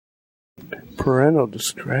Parental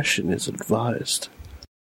discretion is advised.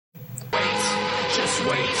 Just wait. Just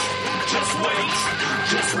wait. Just wait.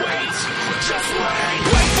 Just wait.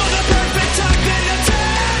 Wait for the perfect time, then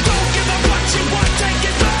attack. Don't give up what you want, take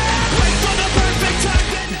it back. Wait for the perfect time,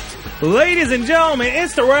 then attack. Ladies and gentlemen,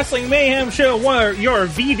 it's the Wrestling Mayhem Show, your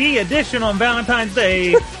VD edition on Valentine's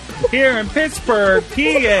Day here in Pittsburgh,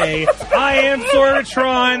 PA. I am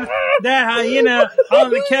Sorgatron. That hyena on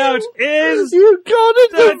the couch is You called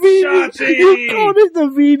it the VD. Chachi. You called it the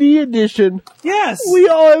VD edition. Yes. We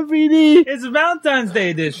all have VD. It's Valentine's Day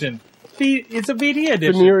edition. It's a VD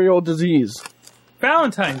edition. Venereal disease.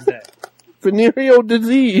 Valentine's Day. Venereal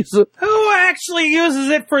disease. Who actually uses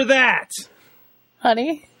it for that?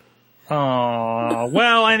 Honey? Oh,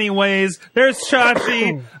 well, anyways, there's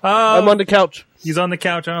Chachi. I'm on the couch. He's on the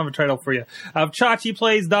couch. I don't have a title for you.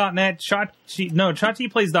 ChachiPlays.net.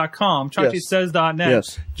 ChachiPlays.com. ChachiSays.net.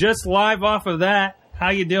 Yes. Just live off of that. How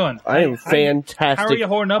you doing? I am fantastic. How are you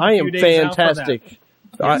holding up? I a am few days out from that?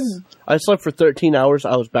 fantastic. I slept for 13 hours.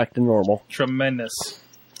 I was back to normal. Tremendous.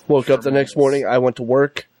 Woke up the next morning. I went to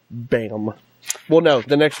work. Bam. Well, no,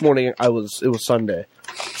 the next morning it was Sunday.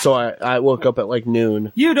 So I woke up at like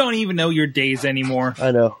noon. You don't even know your days anymore. I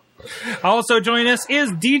know. Also joining us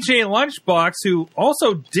is DJ Lunchbox, who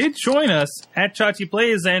also did join us at Chachi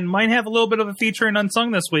Plays and might have a little bit of a feature in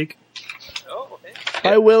Unsung this week. Oh, hey.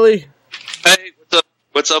 Hi, Willie. Hey, what's up?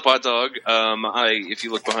 What's up, hot dog? If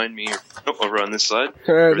you look behind me, over on this side.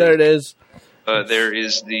 There it is. There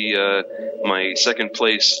is the my second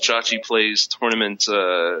place Chachi Plays tournament,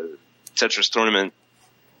 Tetris tournament.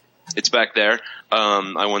 It's back there.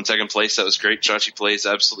 I won second place. That was great. Chachi Plays,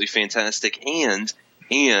 absolutely fantastic, and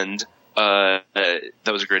that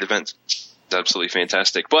was a great event. Absolutely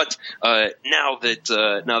fantastic. But now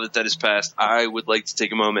that is passed, I would like to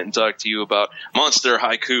take a moment and talk to you about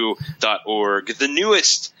MonsterHaiku.org, the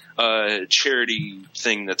newest charity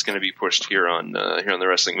thing that's going to be pushed here on the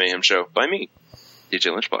Wrestling Mayhem Show by me,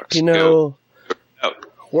 DJ Lunchbox. You know,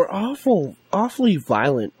 we're awfully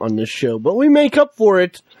violent on this show, but we make up for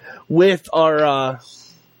it with our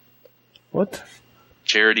what?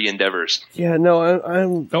 Charity endeavors. Yeah, no,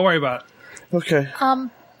 I'm Don't worry about it. okay.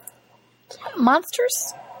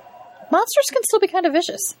 Monsters can still be kind of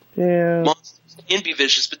vicious. Yeah, Monsters can be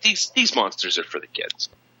vicious, but these monsters are for the kids.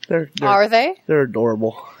 Are they? They're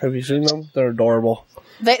adorable. Have you seen them? They're adorable.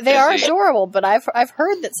 They are adorable, but I've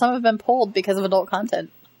heard that some have been pulled because of adult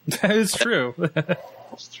content. That is true.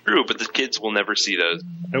 It's true, but the kids will never see those.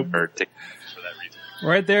 Nope. Or take for that reason.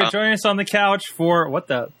 Right there, joining us on the couch for what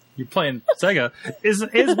the? You're playing Sega. Is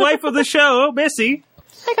wife of the show, Missy.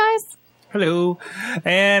 Hi guys. Hello.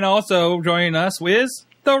 And also joining us is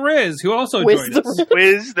the Riz, who also joined us.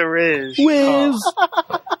 Wiz the Riz.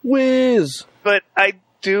 Whiz. But I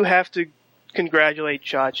do have to congratulate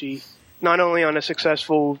Chachi, not only on a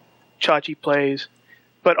successful Chachi Plays,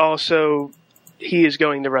 but also he is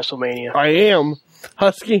going to WrestleMania. I am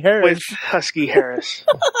Husky Harris. With Husky Harris.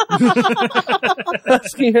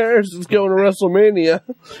 Husky Harris is going to WrestleMania.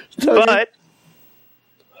 But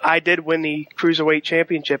I did win the Cruiserweight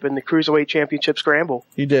Championship in the Cruiserweight Championship Scramble.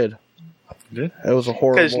 You did. Did? That was a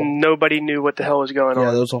Because horrible. nobody knew what the hell was going Yeah,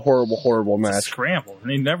 on. that was a horrible It's a match. scramble.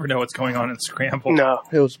 And you never know what's going on in scramble. No.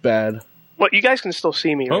 It was bad. Well, you guys can still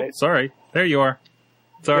see me, Oh, right? sorry. There you are.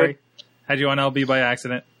 Sorry. Good. Had you on LB by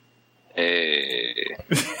accident. Hey,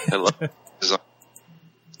 hello.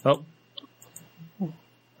 Oh.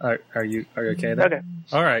 Are you okay then? Okay.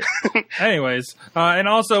 All right. Anyways, and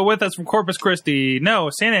also with us from Corpus Christi,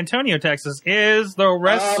 San Antonio, Texas, is the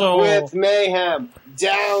Up with Mayhem.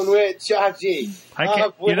 Down with Chachi. I can't,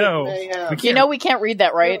 Up with Mayhem. Mayhem. You know we can't read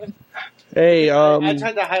that, right? Hey, I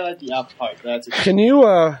tried to highlight the up part. That's it. can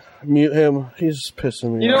you mute him? He's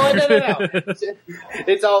pissing me You know off. what? No.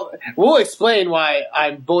 It's all. We'll explain why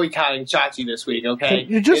I'm boycotting Chachi this week. Okay?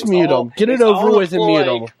 You just It's mute all- him. Get it it's over all with and mute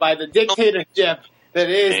employed him. by the dictatorship that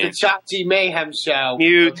is the Chachi Mayhem Show.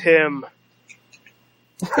 Mute him.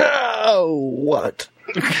 Oh, what?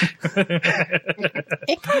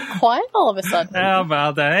 It got quiet all of a sudden. How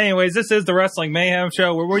about that? Anyways, this is the Wrestling Mayhem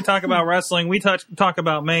Show where we talk about wrestling, we talk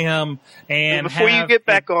about mayhem, and Before you have- get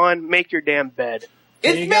back on, make your damn bed.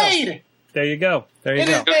 There you It's go. made. There you go. There you It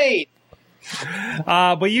go. is made.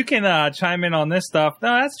 But you can chime in on this stuff. No,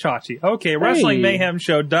 that's Chachi. Okay,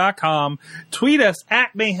 WrestlingMayhemShow.com. Tweet us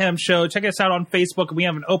at Mayhem Show. Check us out on Facebook. We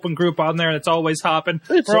have an open group on there that's always hopping.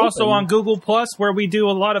 It's We're also open. on Google Plus, where we do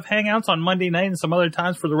a lot of hangouts on Monday night and some other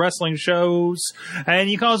times for the wrestling shows. And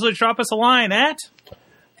you can also drop us a line at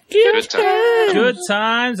Good time. Good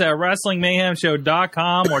Times at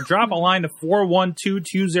WrestlingMayhemShow.com or drop a line to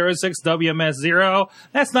 412-206-WMS0.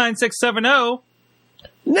 That's 9670.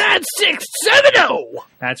 9670!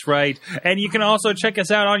 That's right. And you can also check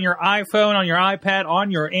us out on your iPhone, on your iPad,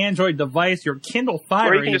 on your Android device, your Kindle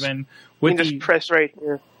Fire Or you can even. You can just press right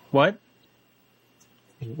here. What?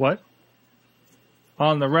 What?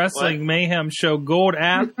 On the Wrestling Mayhem Show Gold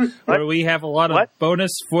app, where we have a lot of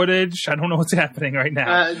bonus footage. I don't know what's happening right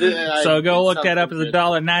now. So go look that up. It's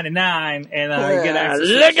 $1.99, and you get access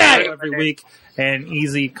to the show every week and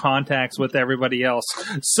easy contacts with everybody else.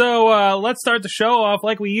 So let's start the show off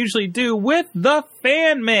like we usually do with the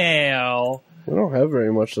fan mail. We don't have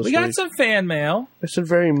very much this week. We got some fan mail. I said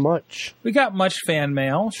very much. We got much fan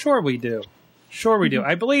mail. Sure we do. Sure we do.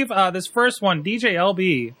 I believe this first one, DJ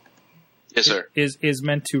LB, Yes, sir. is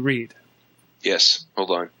meant to read. Yes.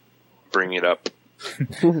 Hold on. Bring it up.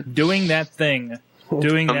 Doing that thing.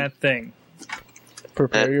 Doing that thing.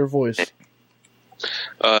 Prepare your voice.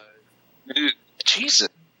 Jesus.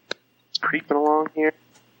 It's creeping along here.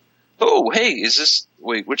 Oh, hey, is this...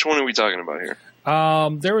 Wait, which one are we talking about here?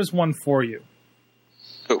 There was one for you.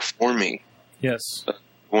 Oh, for me. Yes.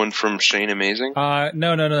 One from Shane Amazing?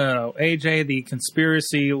 No. AJ, the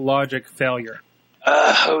conspiracy logic failure.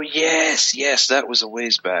 Oh, yes, that was a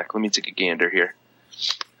ways back. Let me take a gander here.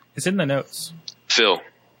 It's in the notes. Phil.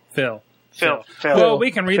 Well,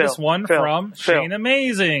 we can read this one from Shane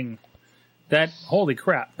Amazing. Holy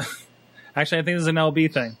crap. Actually, I think this is an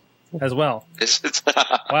LB thing as well.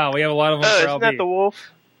 Wow, we have a lot of them for LB. Isn't that the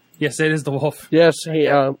wolf? Yes, it is the wolf. Yes,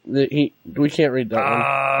 we can't read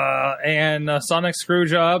that one. And Sonic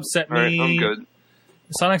Screwjob sent me... All right, I'm good.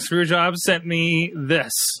 Sonic Screwjob sent me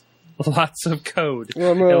this. Lots of code.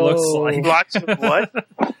 Oh, no. It looks like... Lots of what?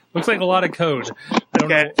 Looks like a lot of code. I don't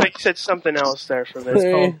know. I think you said something else there for It's this.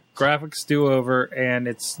 called Graphics Do-Over, and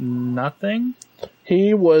it's nothing?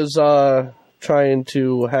 He was trying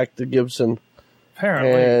to hack the Gibson,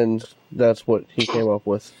 Apparently. and that's what he came up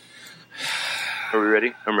with. Are we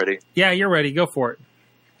ready? I'm ready. Yeah, you're ready. Go for it.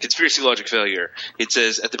 Conspiracy logic failure. It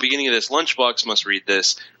says, at the beginning of this, Lunchbox must read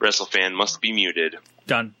this. WrestleFan must be muted.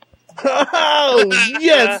 Done. Oh,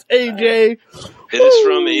 yes, AJ! It is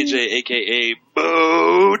from AJ, a.k.a.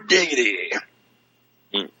 Bo Diggity.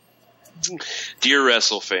 Dear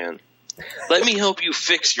WrestleFan, let me help you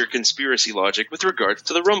fix your conspiracy logic with regards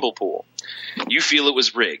to the Rumble pool. You feel it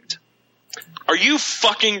was rigged. Are you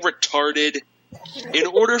fucking retarded? In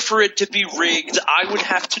order for it to be rigged, I would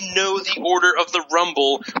have to know the order of the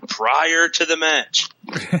Rumble prior to the match.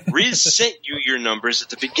 Riz sent you your numbers at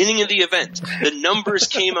the beginning of the event. The numbers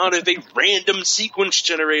came out of a random sequence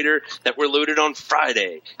generator that were loaded on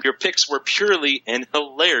Friday. Your picks were purely and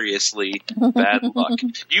hilariously bad luck.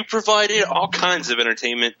 You provided all kinds of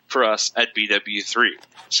entertainment for us at BW3.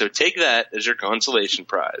 So take that as your consolation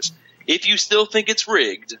prize. If you still think it's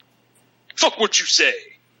rigged, fuck what you say.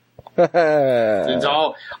 It's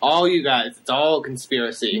all you guys. It's all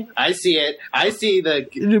conspiracy. I see it. I see the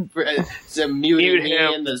muting me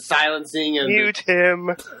and the silencing and Mute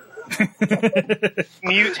him.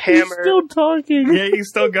 Mute Hammer. Still talking. Yeah, he's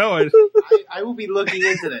still going. I will be looking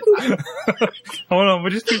into this. Hold on,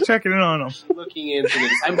 we'll just keep checking in on him. I'm looking into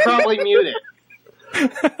this. I'm probably muted.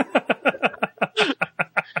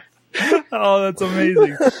 Oh, that's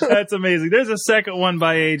amazing. That's amazing. There's a second one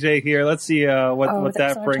by AJ here. Let's see what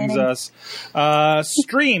that so brings entertaining. us.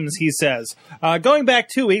 Streams, he says. Going back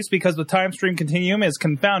 2 weeks because the time stream continuum is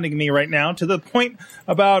confounding me right now to the point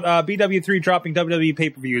about BW3 dropping WWE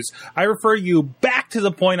pay-per-views. I refer you back to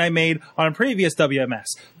the point I made on a previous WMS.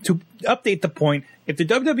 To update the point, if the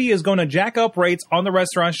WWE is going to jack up rates on the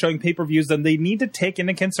restaurants showing pay-per-views, then they need to take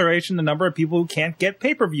into consideration the number of people who can't get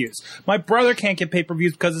pay-per-views. My brother can't get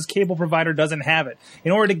pay-per-views because his cable provider doesn't have it.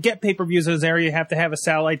 In order to get pay-per-views in his area, you have to have a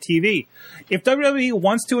satellite TV. If WWE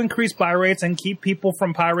wants to increase buy rates and keep people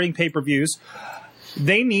from pirating pay-per-views,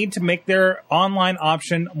 they need to make their online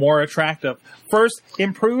option more attractive. First,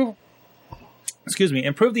 improve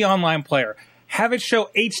the online player. Have it show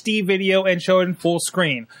HD video and show it in full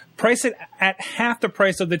screen. Price it at half the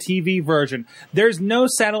price of the TV version. There's no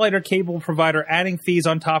satellite or cable provider adding fees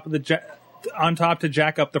on top to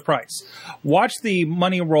jack up the price. Watch the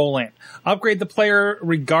money roll in. Upgrade the player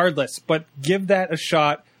regardless, but give that a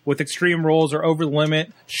shot with Extreme Rules or Over the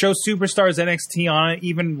Limit. Show Superstars NXT on it,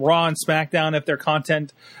 even Raw and SmackDown if their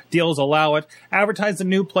content deals allow it. Advertise the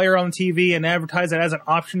new player on TV and advertise it as an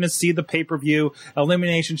option to see the pay-per-view.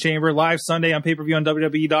 Elimination Chamber live Sunday on pay-per-view on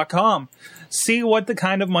WWE.com. See what the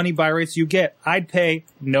kind of money buy rates you get. I'd pay,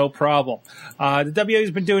 no problem. The WWE has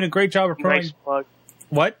been doing a great job of promoting... Nice plug.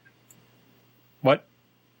 What?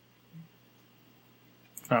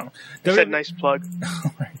 Oh. Said nice plug.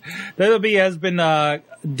 WWE has been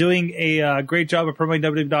doing a great job of promoting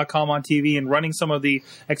WWE.com on TV and running some of the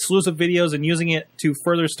exclusive videos and using it to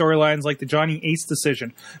further storylines like the Johnny Ace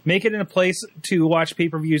decision. Make it in a place to watch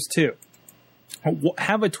pay-per-views too.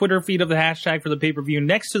 Have a Twitter feed of the hashtag for the pay-per-view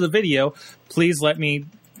next to the video. Please let me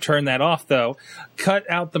turn that off, though. Cut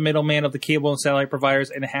out the middleman of the cable and satellite providers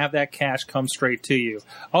and have that cash come straight to you.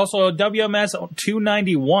 Also, WMS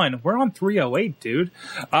 291. We're on 308, dude.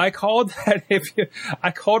 I called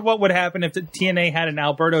what would happen if the TNA had an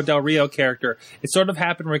Alberto Del Rio character. It sort of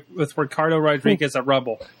happened with Ricardo Rodriguez at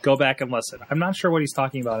Rumble. Go back and listen. I'm not sure what he's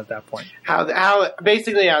talking about at that point. How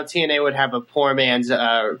TNA would have a poor man's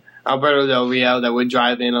Alberto Del Rio that would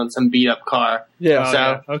drive in on some beat up car. Yeah.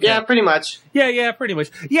 So okay. yeah, pretty much. Yeah, pretty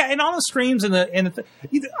much. Yeah, and on the streams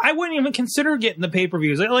I wouldn't even consider getting the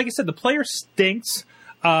pay-per-views. Like I said, the player stinks.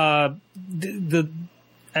 Apparently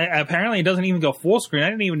it doesn't even go full screen.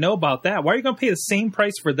 I didn't even know about that. Why are you going to pay the same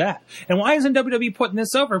price for that? And why isn't WWE putting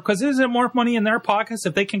this over? Because isn't it more money in their pockets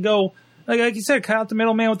if they can go, like you said, cut out the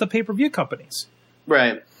middleman with the pay-per-view companies?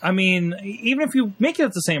 Right. I mean, even if you make it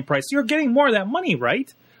at the same price, you're getting more of that money,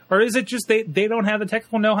 right? Or is it just they don't have the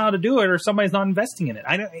technical know-how to do it, or somebody's not investing in it?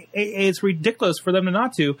 It's ridiculous for them to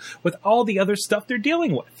not to, with all the other stuff they're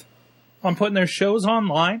dealing with on putting their shows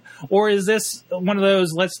online. Or is this one of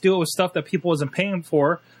those, let's do it with stuff that people isn't paying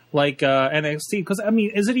for, like NXT? Because, I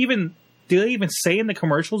mean, do they even say in the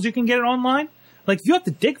commercials you can get it online? Like, you have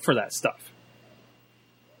to dig for that stuff.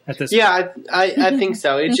 At this point. I think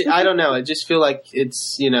so. I don't know. I just feel like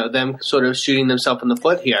it's, them sort of shooting themselves in the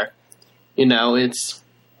foot here. I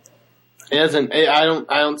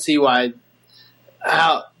don't see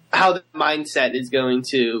how the mindset is going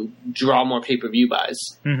to draw more pay-per-view buys.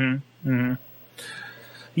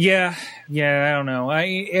 Yeah, I don't know.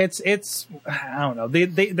 I don't know.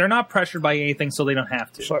 They're not pressured by anything, so they don't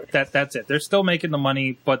have to. Sorry. That's it. They're still making the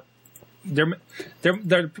money, but their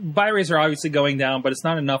buy rates are obviously going down, but it's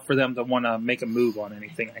not enough for them to want to make a move on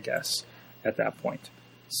anything, I guess, at that point.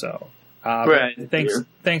 So, right. Thanks,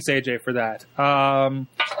 AJ, for that.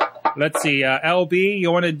 Let's see, LB,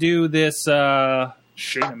 you want to do this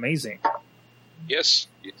Shane Amazing? Yes,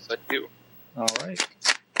 I do. All right.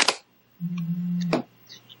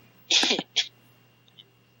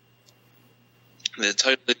 The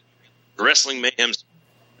title is Wrestling Mayhem's.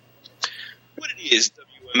 What it is,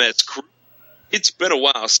 WMS crew. It's been a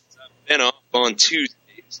while since I've been off on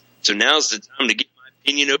Tuesdays, so now's the time to get my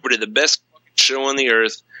opinion over to the best fucking show on the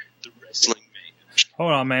earth, the Wrestling Mayhem Show.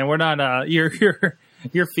 Hold on, man. We're not.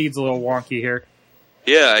 Your feed's a little wonky here.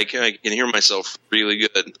 Yeah, I can hear myself really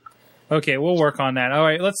good. Okay, we'll work on that. All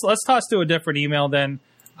right, let's toss to a different email then.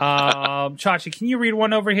 Chachi, can you read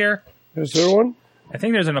one over here? Is there one? I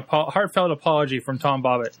think there's an heartfelt apology from Tom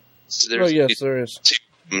Bobbitt. Yes, there is.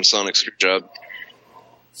 Sonic Screwjob.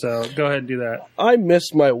 So go ahead and do that. I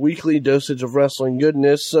missed my weekly dosage of wrestling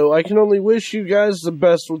goodness, so I can only wish you guys the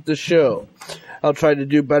best with the show. I'll try to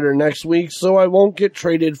do better next week so I won't get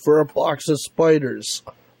traded for a box of spiders.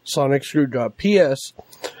 Sonic Screwjob. P.S.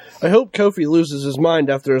 I hope Kofi loses his mind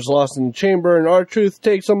after his loss in the chamber and R-Truth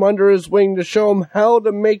takes him under his wing to show him how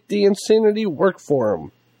to make the insanity work for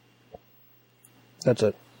him. That's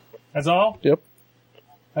it. That's all? Yep.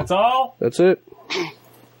 That's all? That's it.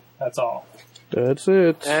 That's all. That's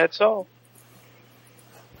it. That's all.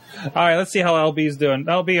 All right, let's see how LB's doing.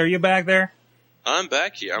 LB, are you back there? I'm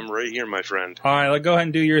back here. I'm right here, my friend. All right, go ahead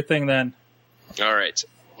and do your thing then. All right.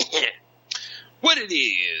 What it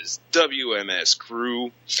is, WMS crew.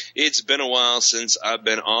 It's been a while since I've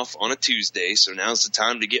been off on a Tuesday, so now's the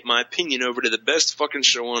time to get my opinion over to the best fucking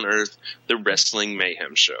show on earth, the Wrestling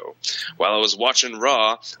Mayhem Show. While I was watching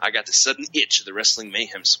Raw, I got the sudden itch of the Wrestling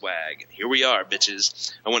Mayhem swag. And here we are,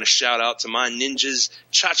 bitches. I want to shout out to my ninjas,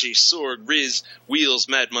 Chachi, Sorg, Riz, Wheels,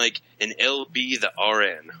 Mad Mike, and LB the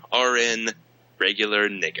RN. RN, regular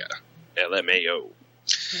nigga. LMAO.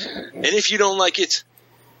 And if you don't like it,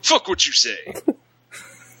 fuck what you say.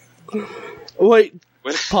 Wait,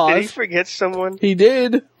 Did he pause. forget someone? He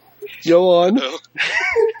did. Go on. Oh.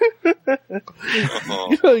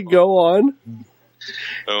 Go on.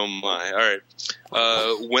 Oh my! All right.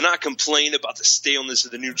 When I complain about the staleness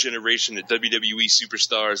of the new generation of WWE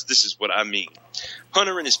superstars, this is what I mean.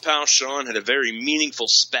 Hunter and his pal Sean had a very meaningful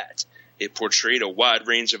spat. It portrayed a wide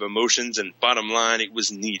range of emotions, and bottom line, it was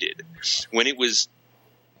needed.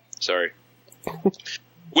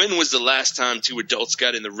 When was the last time two adults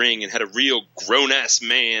got in the ring and had a real grown-ass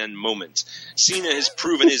man moment? Cena has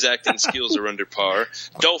proven his acting skills are under par.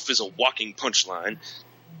 Dolph is a walking punchline.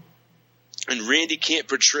 and Randy can't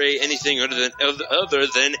portray anything other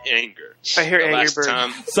than anger. I hear The Angry last Birds.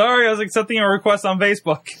 time, Sorry, I was accepting a request on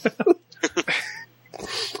Facebook.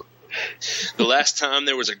 The last time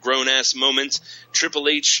there was a grown-ass moment, Triple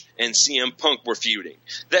H and CM Punk were feuding.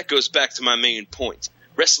 That goes back to my main point.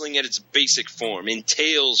 Wrestling at its basic form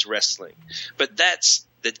entails wrestling. But that's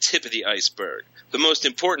the tip of the iceberg. The most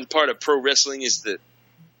important part of pro wrestling is the...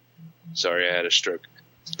 Sorry, I had a stroke.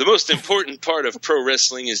 The most important part of pro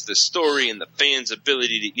wrestling is the story and the fans'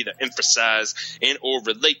 ability to either emphasize and or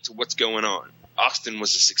relate to what's going on. Austin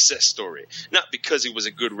was a success story, not because he was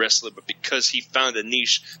a good wrestler, but because he found a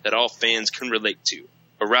niche that all fans can relate to.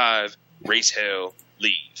 Arrive, raise hell,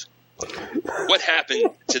 leave. What happened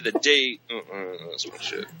to the day? That's my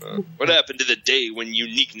shit. What happened to the day when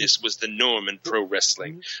uniqueness was the norm in pro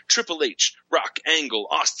wrestling? Triple H, Rock, Angle,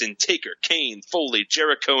 Austin, Taker, Kane, Foley,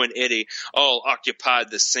 Jericho, and Eddie all occupied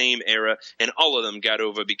the same era, and all of them got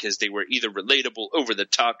over because they were either relatable, over the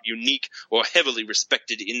top, unique, or heavily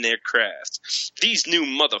respected in their craft. These new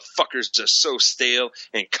motherfuckers are so stale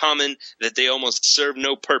and common that they almost serve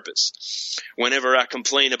no purpose. Whenever I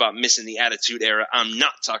complain about missing the Attitude Era, I'm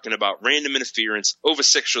not talking about random interference,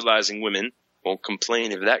 over-sexualizing women, won't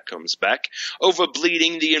complain if that comes back,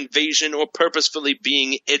 over-bleeding the invasion, or purposefully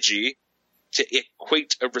being edgy to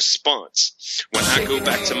equate a response. When I go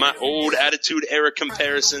back to my old Attitude Era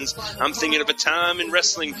comparisons, I'm thinking of a time in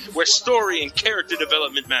wrestling where story and character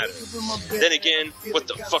development matter. Then again, what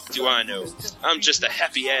the fuck do I know? I'm just a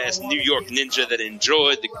happy-ass New York ninja that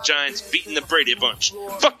enjoyed the Giants beating the Brady Bunch.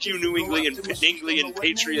 Fuck you, New England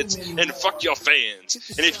Patriots, and fuck your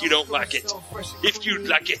fans. And if you don't like it,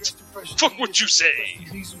 fuck what you say.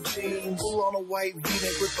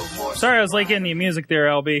 Sorry, I was late getting your music there,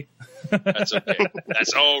 LB. That's okay.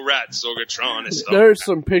 That's all right, Sorgatron. There's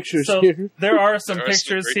some pictures So here. there are some There are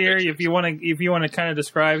some pictures great here. pictures. If you want to kind of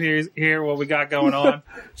describe here what we got going on.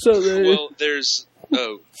 So Well, there's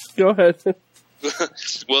go ahead,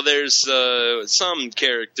 well, there's some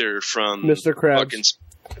character from Mr. Krabs. fucking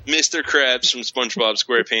Mr. Krabs from SpongeBob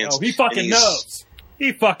SquarePants. Oh, he fucking And he's- knows.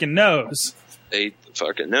 He fucking knows. He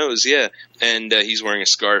fucking knows, yeah. And he's wearing a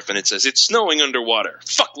scarf, and it says, "It's snowing underwater."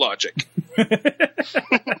 Fuck logic.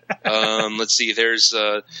 Let's see. There's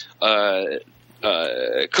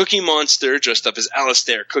Cookie Monster dressed up as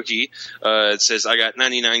Alistair Cookie. It says, "I got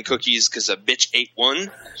 99 cookies because a bitch ate one."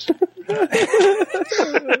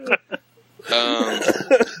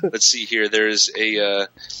 Let's see here. There's a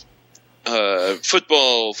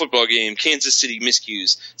football game. Kansas City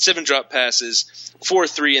miscues. 7 drop passes, 4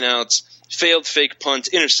 3-and-outs, failed fake punt,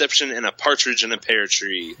 interception, and a partridge in a pear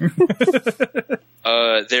tree.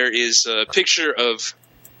 There is a picture of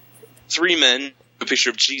 3 men, a picture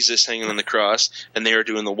of Jesus hanging on the cross, and they are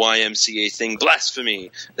doing the YMCA thing,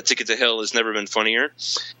 blasphemy. A ticket to hell has never been funnier.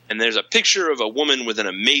 And there's a picture of a woman with an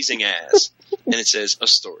amazing ass, and it says, "A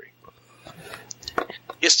story."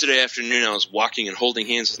 Yesterday afternoon, I was walking and holding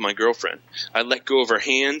hands with my girlfriend. I let go of her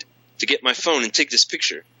hand to get my phone and take this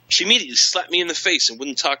picture. She immediately slapped me in the face and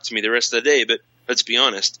wouldn't talk to me the rest of the day, but let's be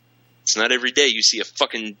honest. It's not every day you see a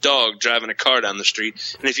fucking dog driving a car down the street,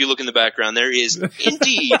 and if you look in the background, there is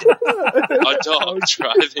indeed a dog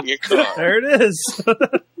driving a car. There it is.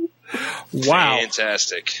 Wow.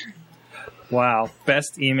 Fantastic. Wow.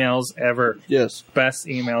 Best emails ever. Yes, Best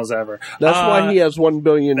emails ever. that's why he has 1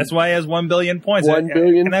 billion. That's why he has 1 billion points. 1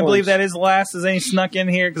 billion and I believe points. that is the last as any snuck in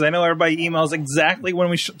here because I know everybody emails exactly when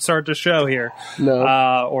we start the show here.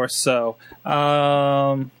 No. Or so.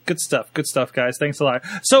 Good stuff, guys. Thanks a lot.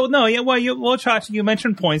 So, no, yeah, Chachi, you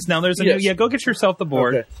mentioned points. Now there's a Yes. new, go get yourself the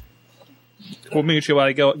board. Okay. We'll mute you while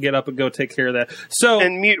I get up and go take care of that. So,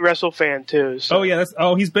 And mute WrestleFan too. So. oh yeah,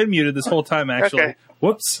 he's been muted this whole time actually. Okay.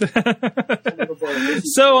 Whoops.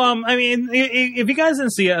 So, I mean, if you guys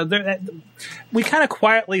didn't see, we kind of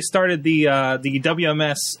quietly started the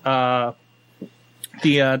WMS.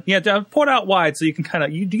 Put out wide so you can kind of.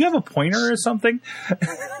 Do you have a pointer or something?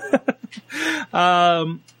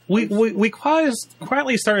 We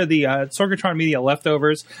quietly started the Sorgatron Media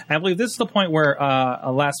Leftovers, and I believe this is the point where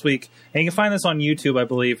last week, and you can find this on YouTube, I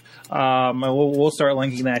believe. We'll start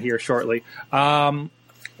linking that here shortly.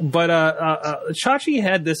 But Chachi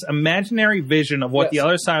had this imaginary vision of what the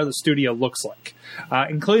other side of the studio looks like,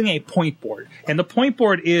 including a point board, and the point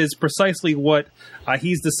board is precisely what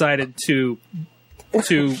he's decided to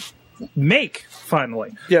make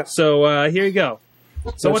finally. Yeah. So here you go.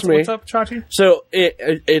 So That's what's up, Chachi? So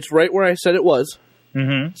it's right where I said it was.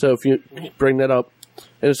 Mm-hmm. So if you bring that up,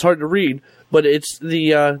 and it's hard to read, but it's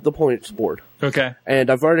the points board, Okay. and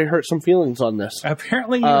I've already hurt some feelings on this.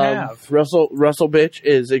 Apparently you have. Russell Bitch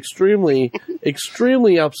is extremely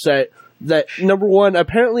upset that number one,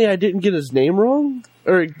 apparently I didn't get his name wrong,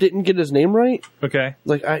 or didn't get his name right. Okay.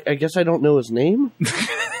 Like, I guess I don't know his name.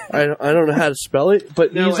 I don't know how to spell it,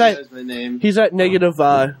 but No he's one at knows my name. he's at negative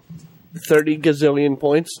 30 gazillion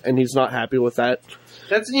points, and he's not happy with that.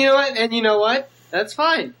 You know what? That's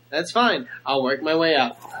fine. That's fine. I'll work my way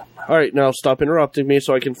up. All right, now stop interrupting me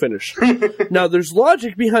so I can finish. Now, there's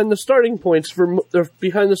logic behind the starting points for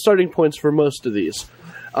most of these,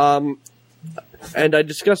 and I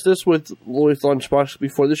discussed this with Lunchbox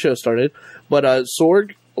before the show started. But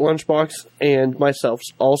Sorg, Lunchbox, and myself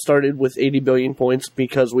all started with 80 billion points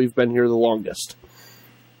because we've been here the longest.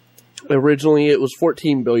 Originally, it was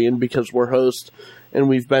 14 billion because we're hosts and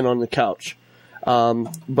we've been on the couch.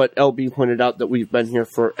 But LB pointed out that we've been here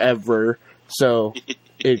forever, so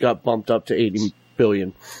it got bumped up to 80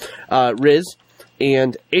 billion. Riz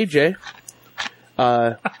and AJ,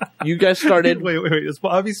 you guys started... Wait. Is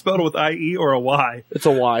Bobby spelled with I-E or a Y? It's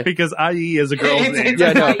a Y. Because I-E is a girl's name.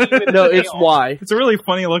 Yeah, no, it's Y. It's a really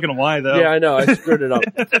funny looking Y, though. Yeah, I know, I screwed it up.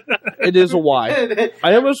 It is a Y.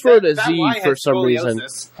 I almost wrote a Z for some reason.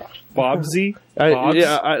 Bobsy? I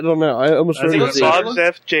don't know. I almost wrote a Z. Bob's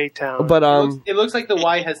FJ Town. But, It looks like the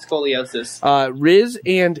Y has scoliosis. Riz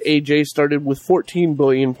and AJ started with 14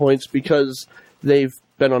 billion points because they've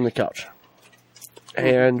been on the couch.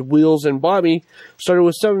 And Wheels and Bobby started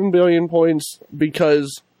with 7 billion points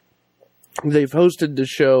because they've hosted the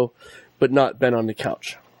show but not been on the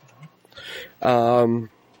couch.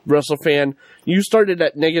 WrestleFan, you started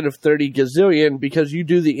at negative 30 gazillion because you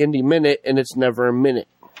do the Indie Minute and it's never a minute.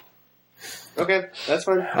 Okay, that's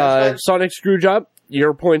fine. Sonic Screwjob,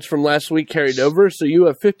 your points from last week carried over, so you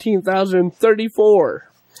have 15,034.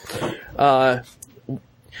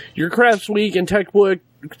 Your Crafts Week and Techwood,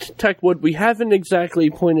 we haven't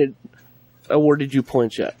exactly awarded you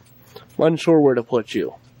points yet. I'm unsure where to put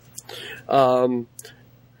you.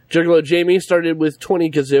 Juggalo Jamie started with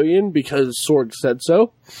 20 gazillion because Sorg said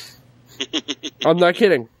so. I'm not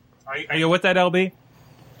kidding. Are you with that, LB?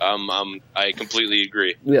 I completely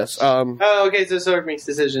agree. Yes. Okay, so Sorg makes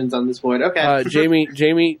decisions on this board. Okay.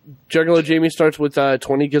 Juggalo Jamie starts with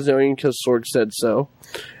 20 gazillion because Sorg said so.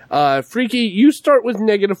 Freaky, you start with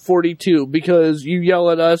negative 42 because you yell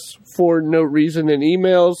at us for no reason in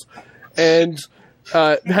emails, and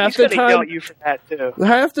half the time yell at you for that too.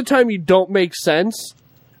 Half the time you don't make sense,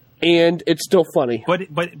 and it's still funny.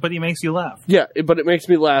 But he makes you laugh. Yeah, but it makes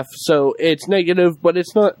me laugh, so it's negative, but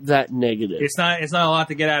it's not that negative. It's not a lot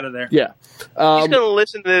to get out of there. Yeah. He's going to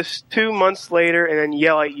listen to this 2 months later and then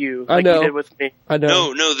yell at you like I know. he did with me. I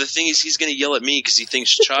know. No, the thing is he's going to yell at me because he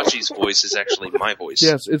thinks Chachi's voice is actually my voice.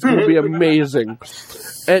 Yes, it's going to be amazing.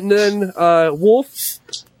 And then Wolf,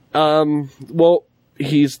 well,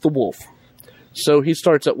 he's the Wolf. So he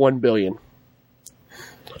starts at 1 billion.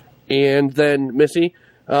 And then Missy,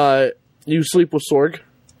 you sleep with Sorg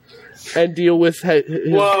and deal with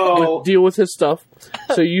his stuff.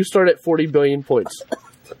 So you start at 40 billion points.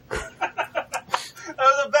 That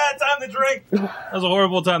was a bad time to drink. That was a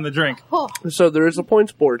horrible time to drink. So there is a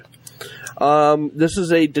points board. This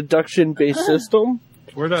is a deduction-based system.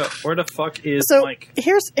 Where the fuck is So Mike?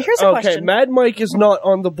 here's a Okay, question. Mad Mike is not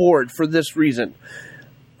on the board for this reason.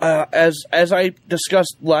 As I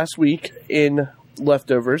discussed last week in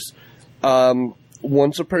Leftovers,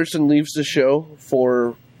 once a person leaves the show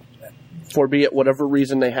for be it whatever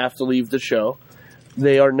reason they have to leave the show,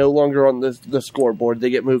 they are no longer on the scoreboard. They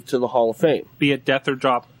get moved to the Hall of Fame. Be it death or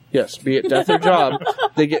job. Yes, be it death or job,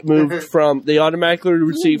 they get moved from. They automatically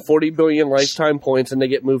receive 40 billion lifetime points, and they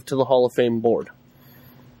get moved to the Hall of Fame board.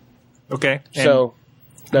 Okay. And So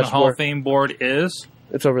the that's Hall where of Fame board is.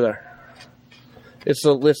 it's over there. It's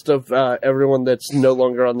a list of everyone that's no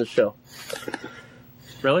longer on the show.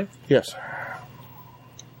 Really? Yes.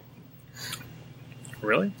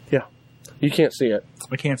 Really? Yeah. You can't see it.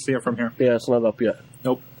 I can't see it from here. Yeah, it's not up yet.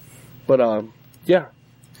 Nope. But yeah,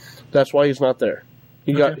 that's why he's not there.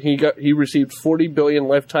 He received 40 billion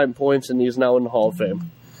lifetime points, and he's now in the Hall of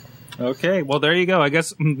Fame. Okay. Well, there you go. I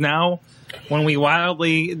guess now, when we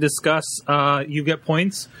wildly discuss, you get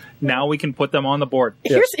points. Now we can put them on the board.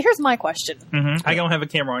 Here's my question. Mm-hmm. I don't have a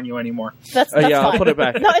camera on you anymore. That's yeah, fine. I'll put it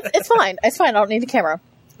back. No, it's fine. It's fine. I don't need a camera.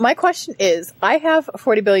 My question is, I have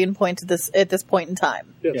 40 billion points at this point in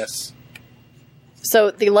time. Yes.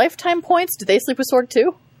 So the lifetime points, do they sleep with Sorg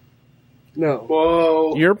too? No.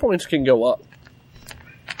 Whoa. Your points can go up.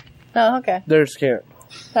 Oh, okay. Theirs can't.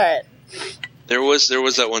 All right. There was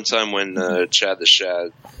that one time when Chad the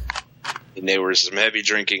Shad, and there was some heavy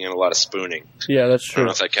drinking and a lot of spooning. Yeah, that's I don't true.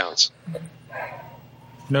 know if that counts.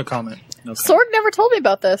 No comment. No comment. Sorg never told me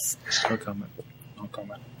about this. No comment. No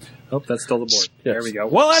comment. Oh, that's still the board. Yes. There we go.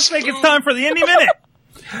 Well, I think it's time for the Indie Minute.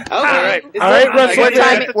 All right, All right,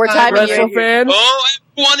 We're timing you. WrestleFan. Oh,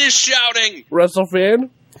 everyone is shouting. WrestleFan.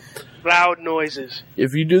 Loud noises.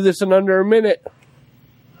 If you do this in under a minute,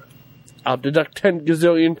 I'll deduct 10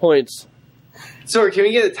 gazillion points. Sorry, can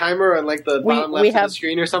we get a timer on like the bottom left of the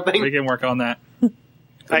screen or something? We can work on that.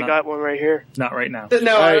 I got one right here. Not right now.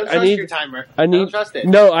 No, All I right, don't trust your timer. I don't trust it.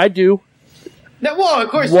 No, I do. No, well, of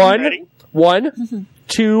course. Ready? 1,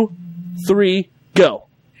 2, 3, go.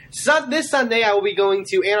 This Sunday, I will be going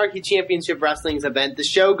to Anarchy Championship Wrestling's event. The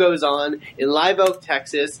show goes on in Live Oak,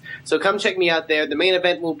 Texas. So come check me out there. The main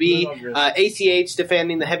event will be ACH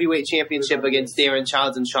defending the heavyweight championship against Darren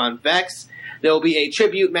Childs and Sean Vex. There will be a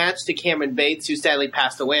tribute match to Cameron Bates, who sadly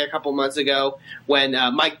passed away a couple months ago, when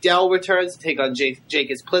Mike Dell returns to take on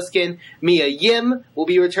Jacobs Pliskin. Mia Yim will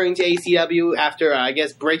be returning to ACW after, I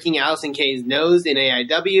guess, breaking Allison Kay's nose in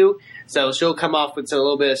AIW. So she'll come off with a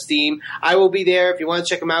little bit of steam. I will be there. If you want to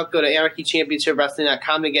check them out, go to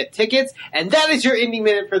anarchychampionshipwrestling.com to get tickets. And that is your Indie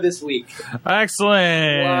Minute for this week.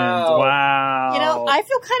 Excellent. Wow. You know, I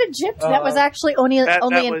feel kind of gypped. That was actually only an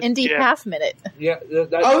was indie gypped. half minute. Yeah. Oh,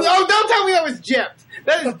 don't tell me I was gypped.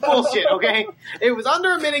 That is bullshit, okay? It was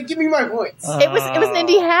under a minute. Give me my points. It was an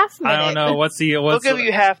indie half minute. I don't know. We'll give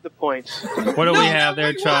you half the points. What do we have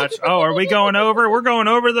there, Chach? Oh, are we going over? We're going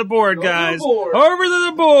over the board, guys. board. Over to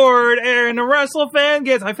the board, and the WrestleFan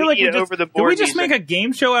gets. I feel like We we need just over the did we board just music. make a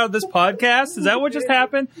game show out of this podcast? Is that what just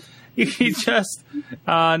happened? You just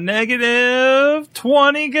negative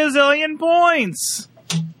 20 gazillion points.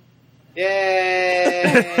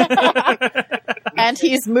 Yay. And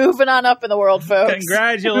he's moving on up in the world, folks.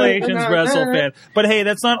 Congratulations, WrestleFan. But hey,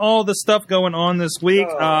 that's not all the stuff going on this week.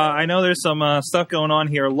 I know there's some stuff going on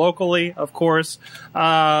here locally, of course.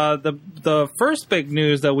 The first big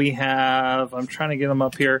news that we have, I'm trying to get them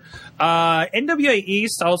up here. NWA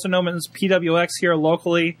East, also known as PWX here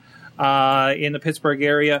locally. In the Pittsburgh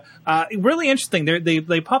area. Really interesting.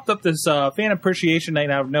 They popped up this fan appreciation night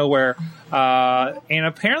out of nowhere, and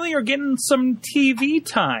apparently you're getting some TV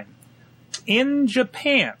time in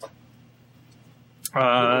Japan.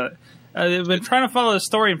 I've been trying to follow the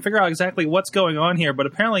story and figure out exactly what's going on here, but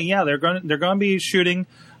apparently, yeah, they're going to be shooting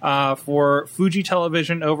for Fuji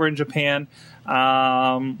Television over in Japan,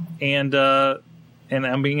 and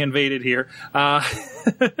I'm being invaded here.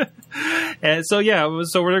 And so, yeah,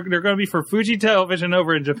 they're going to be for Fuji Television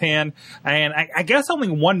over in Japan. And I guess only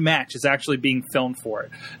one match is actually being filmed for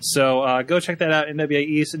it. So go check that out,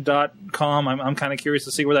 nwaeast.com. I'm kind of curious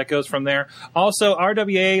to see where that goes from there. Also,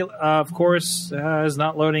 RWA, of course, is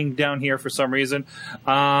not loading down here for some reason.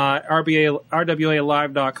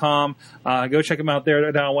 RWAlive.com. Go check them out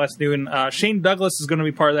there down in West Newton. Shane Douglas is going to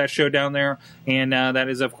be part of that show down there. And that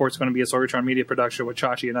is, of course, going to be a Sorgatron Media production with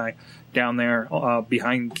Chachi and I down there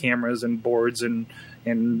behind cameras and boards, and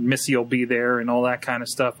Missy will be there and all that kind of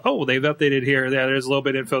stuff. Oh, they've updated here. Yeah, there's a little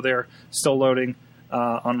bit of info there still loading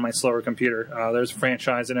on my slower computer. There's a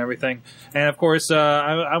franchise and everything. And, of course,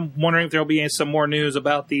 I'm wondering if there'll be some more news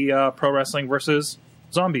about the Pro Wrestling versus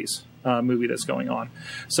Zombies movie that's going on.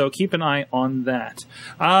 So keep an eye on that.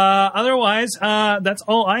 Otherwise, that's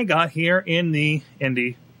all I got here in the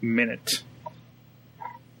Indie Minute.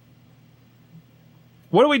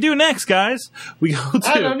 What do we do next, guys? We go to...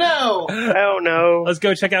 I don't know. I don't know. Let's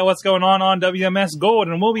go check out what's going on WMS Gold,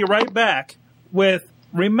 and we'll be right back with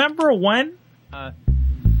Remember When?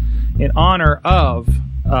 In honor of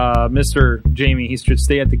Mr. Jamie, he should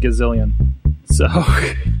stay at the gazillion. So...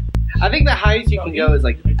 I think the highest you can go is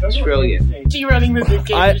like a trillion. Running this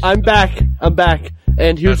game. I'm back.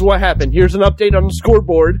 And here's what happened. Here's an update on the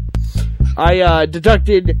scoreboard. I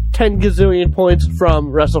deducted 10 gazillion points from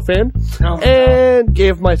WrestleFan and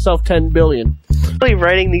gave myself 10 billion. Really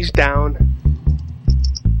writing these down.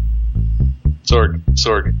 Sorg.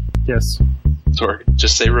 Yes. Sorg.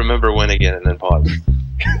 Just say remember when again and then pause.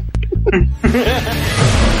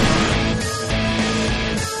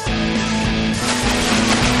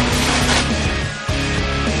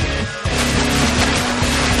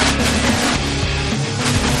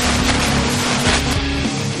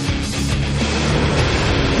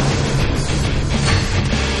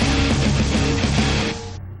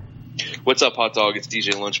 What's up, Hot Dog? It's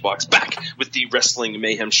DJ Lunchbox back with the Wrestling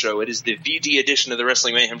Mayhem Show. It is the VD edition of the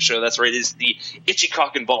Wrestling Mayhem Show. That's right, it is the Itchy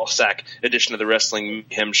Cock and Ball Sack edition of the Wrestling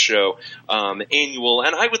Mayhem Show annual.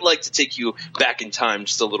 And I would like to take you back in time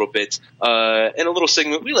just a little bit in a little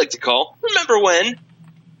segment we like to call Remember When?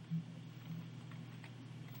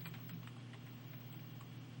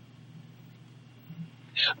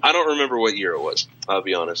 I don't remember what year it was, I'll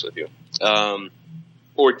be honest with you.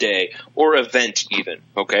 Or day, or event even,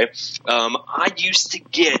 okay? I used to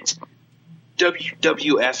get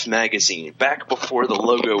WWF magazine, back before the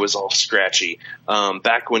logo was all scratchy,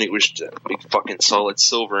 back when it was a big fucking solid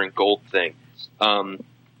silver and gold thing. And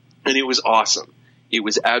it was awesome. It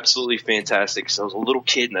was absolutely fantastic because I was a little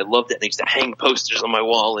kid and I loved it. And I used to hang posters on my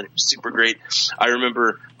wall and it was super great. I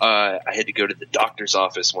remember I had to go to the doctor's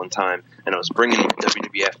office one time and I was bringing the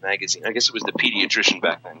WWF magazine. I guess it was the pediatrician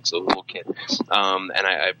back then, so I was a little kid. And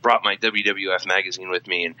I brought my WWF magazine with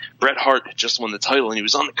me, and Bret Hart had just won the title and he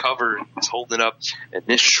was on the cover and he was holding it up, and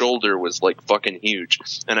this shoulder was like fucking huge.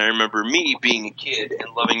 And I remember me being a kid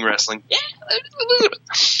and loving wrestling.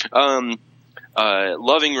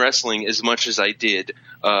 Loving wrestling as much as I did,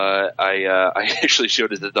 I actually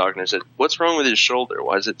showed it to the doctor and I said, "What's wrong with his shoulder?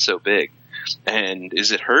 Why is it so big? And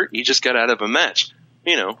is it hurt? He just got out of a match."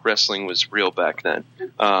 You know, wrestling was real back then.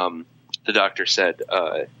 The doctor said,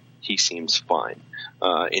 he seems fine,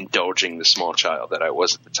 indulging the small child that I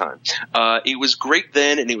was at the time. It was great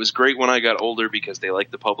then, and it was great when I got older because they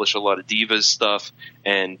like to publish a lot of Divas stuff,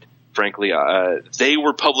 and frankly, they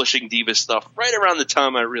were publishing Divas stuff right around the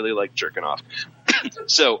time I really liked jerking off.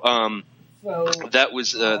 So that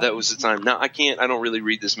was the time. Now I don't really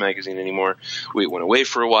read this magazine anymore. We went away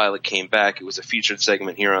for a while. It came back. It was a featured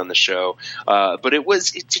segment here on the show, but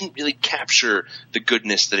it didn't really capture the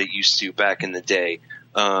goodness that it used to back in the day.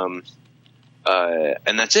 And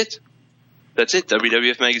that's it. That's it.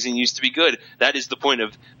 WWF magazine used to be good. That is the point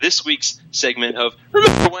of this week's segment of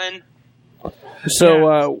Remember When?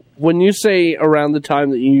 So, when you say around the time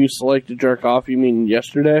that you used to like to jerk off, you mean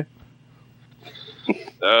yesterday?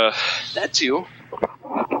 That too.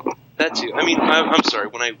 I mean, I'm sorry.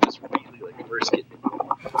 When I was really first getting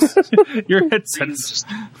Your headset's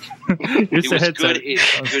your headset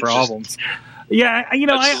has problems. Yeah,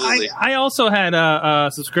 I also had a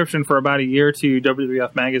subscription for about a year to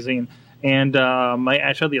WWF magazine. And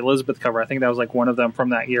I showed the Elizabeth cover. I think that was like one of them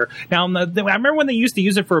from that year. Now, I remember when they used to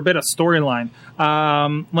use it for a bit of storyline.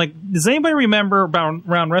 Does anybody remember around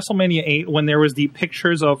WrestleMania 8 when there was the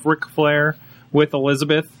pictures of Ric Flair with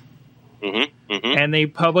Elizabeth? Mm-hmm. And they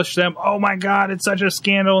published them. Oh my God, it's such a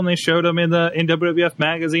scandal! And they showed them in WWF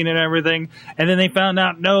magazine and everything. And then they found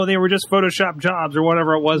out no, they were just Photoshop jobs or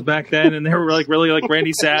whatever it was back then. And they were like really like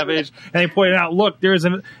Randy Savage. And they pointed out, look, there's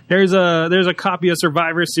a copy of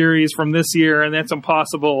Survivor Series from this year, and that's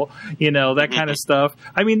impossible. That kind of stuff.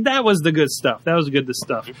 I mean, that was the good stuff. That was good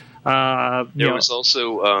stuff. There was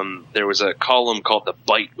also there was a column called The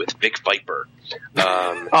Bite with Vic Viper.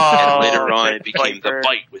 And later on it became The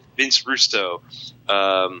Bite with Vince Russo.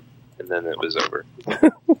 And then it was over.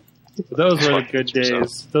 Those were the good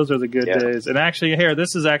days. Those were the good days. And actually,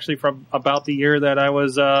 this is actually from about the year that I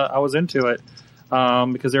was into it,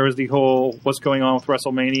 because there was the whole what's going on with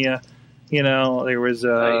WrestleMania. There was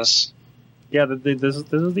nice. Yeah, this is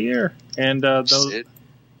the year, and those.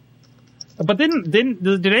 But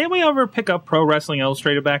did anybody ever pick up Pro Wrestling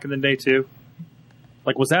Illustrated back in the day too?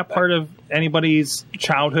 Like, was that part of anybody's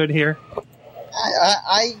childhood here?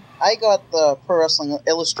 I got the Pro Wrestling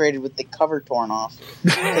Illustrated with the cover torn off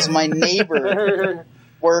because my neighbor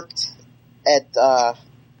worked at a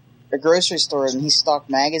grocery store and he stocked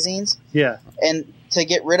magazines. Yeah. And to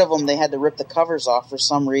get rid of them, they had to rip the covers off for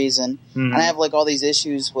some reason. Mm-hmm. And I have like all these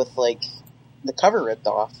issues with like the cover ripped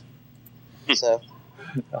off. So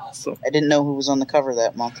awesome. I didn't know who was on the cover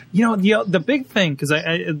that month. The big thing, because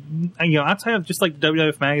outside of just like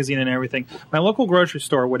WWF magazine and everything, my local grocery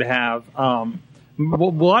store would have a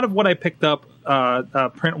lot of what I picked up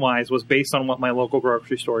print wise was based on what my local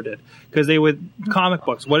grocery store did, because they would comic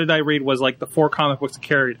books. What did I read was like the 4 comic books that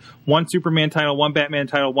carried one Superman title, one Batman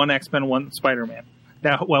title, one X-Men, one Spider-Man.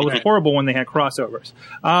 Now, it was horrible when they had crossovers.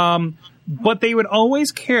 But they would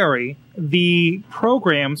always carry the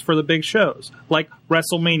programs for the big shows, like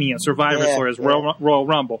WrestleMania, Survivor Series, Royal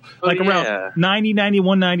Rumble. Around 90,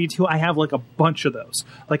 91, 92, I have like a bunch of those.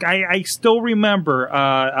 Like, I still remember,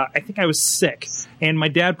 I think I was sick, and my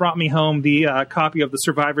dad brought me home the copy of the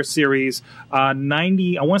Survivor Series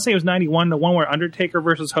 90, I want to say it was 91, the one where Undertaker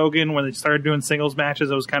versus Hogan, when they started doing singles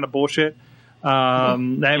matches. It was kind of bullshit. I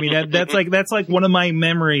mean, that's like one of my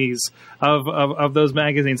memories of those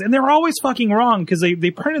magazines, and they were always fucking wrong because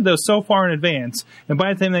they printed those so far in advance, and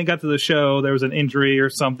by the time they got to the show, there was an injury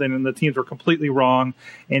or something, and the teams were completely wrong.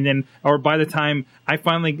 And then, or by the time we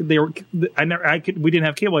didn't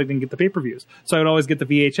have cable, I didn't get the pay-per-views, so I would always get the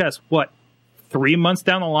VHS. 3 months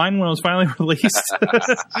down the line when it was finally released.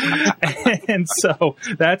 And so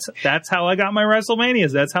that's how I got my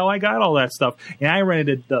WrestleManias. That's how I got all that stuff. And I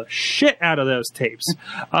rented the shit out of those tapes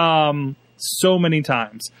so many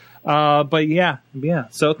times. But yeah.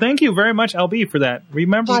 So thank you very much, LB, for that.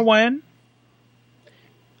 Remember when?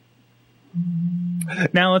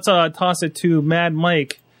 Now let's toss it to Mad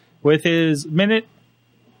Mike with his Minute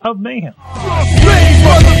of Mayhem.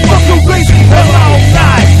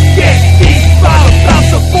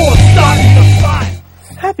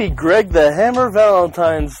 Happy Greg the Hammer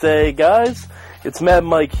Valentine's Day, guys. It's Mad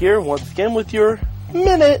Mike here once again with your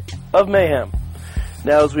Minute of Mayhem.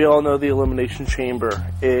 Now, as we all know, the Elimination Chamber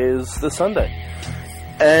is this Sunday.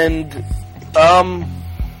 And,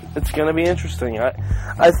 it's going to be interesting.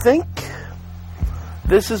 I think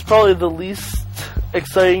this is probably the least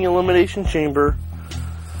exciting Elimination Chamber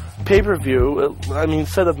pay-per-view,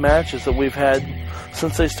 set of matches that we've had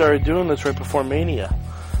since they started doing this right before Mania.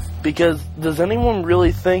 Because does anyone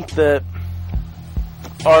really think that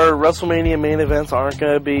our WrestleMania main events aren't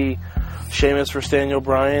going to be Sheamus versus Daniel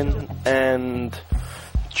Bryan and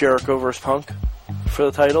Jericho versus Punk for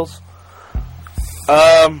the titles?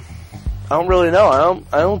 I don't really know.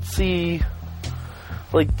 I don't see,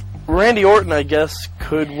 Randy Orton, I guess,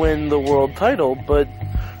 could win the world title, but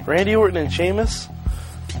Randy Orton and Sheamus,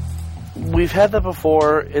 we've had that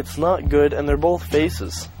before. It's not good, and they're both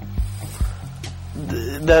faces.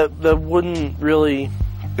 That wouldn't really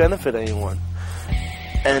benefit anyone.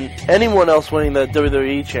 And anyone else winning that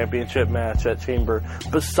WWE Championship match at Chamber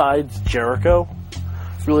besides Jericho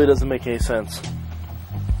really doesn't make any sense.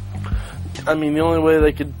 The only way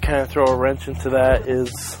they could kind of throw a wrench into that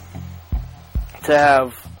is to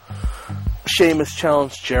have Sheamus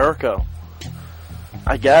challenge Jericho.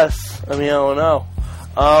 I guess. I don't know.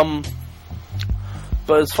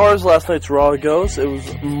 But as far as last night's Raw goes, it was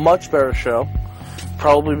a much better show.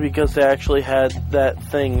 Probably because they actually had that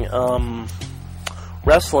thing,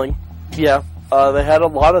 wrestling. Yeah, they had a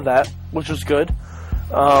lot of that, which was good.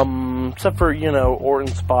 Except for,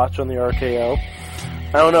 Orton's botch on the RKO.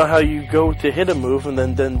 I don't know how you go to hit a move and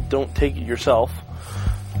then don't take it yourself.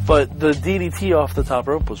 But the DDT off the top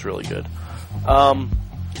rope was really good. And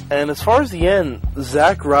as far as the end,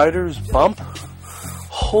 Zack Ryder's bump,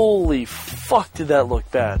 holy fuck did that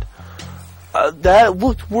look bad. That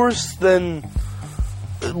looked worse than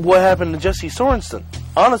what happened to Jesse Sorensen,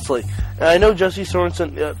 honestly. And I know Jesse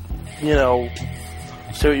Sorensen,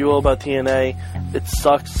 say what you will about TNA, it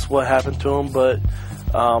sucks what happened to him, but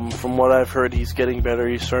from what I've heard, he's getting better.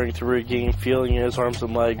 He's starting to regain feeling in his arms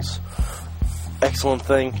and legs. Excellent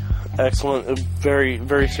thing. Excellent. Very,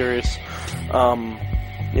 very serious.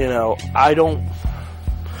 I don't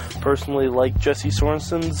personally like Jesse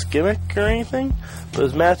Sorensen's gimmick or anything, but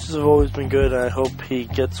his matches have always been good, and I hope he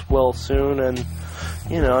gets well soon. And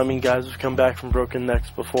guys have come back from broken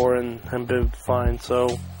necks before and been fine,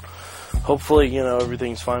 so hopefully,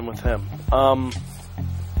 everything's fine with him.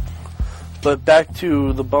 But back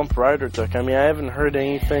to the bump Ryder took. I haven't heard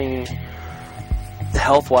anything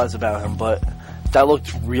health-wise about him, but that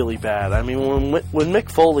looked really bad. When Mick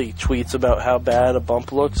Foley tweets about how bad a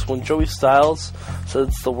bump looks, when Joey Styles says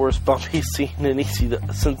it's the worst bump he's seen in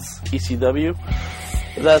since ECW,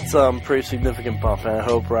 that's a pretty significant bump, and I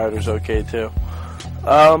hope Ryder's okay too.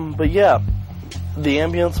 But yeah, the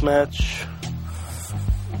ambulance match,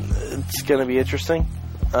 it's going to be interesting.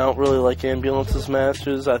 I don't really like ambulances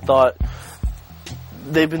matches. I thought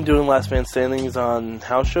they've been doing Last Man Standings on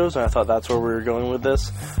house shows, and I thought that's where we were going with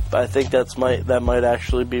this. But I think that might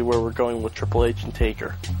actually be where we're going with Triple H and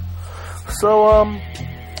Taker. So,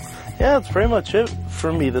 yeah, that's pretty much it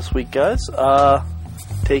for me this week, guys.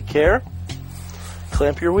 Take care.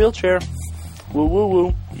 Clamp your wheelchair. Woo, woo,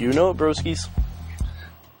 woo. You know it, broskies.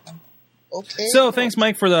 Okay. So thanks,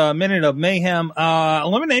 Mike, for the Minute of Mayhem.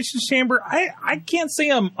 Elimination Chamber, I can't say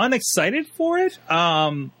I'm unexcited for it.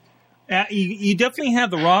 You definitely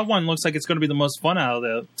have the Raw one. Looks like it's going to be the most fun out of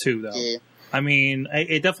the two, though. Yeah.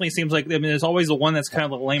 It definitely seems like, there's always the one that's kind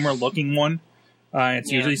of the lamer looking one.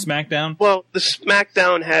 It's usually SmackDown. Well, the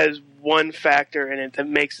SmackDown has one factor in it that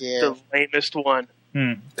makes it the lamest one.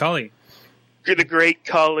 Cully. The Great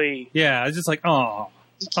Cully. Yeah, it's just like, oh.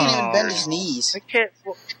 He can't even bend his knees.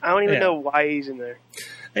 I don't even know why he's in there.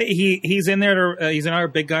 He's in there he's another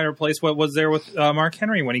big guy to replace what was there with Mark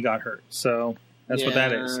Henry when he got hurt. So that's what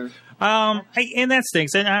that is. And that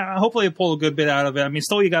stinks. And hopefully they pull a good bit out of it.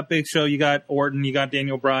 Still you got Big Show, you got Orton, you got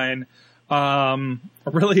Daniel Bryan.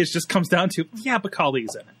 Really it just comes down to, but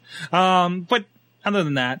Khali's in it. But other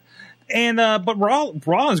than that, but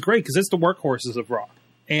Raw is great because it's the workhorses of Raw.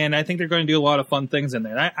 And I think they're going to do a lot of fun things in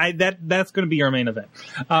there. That's going to be our main event.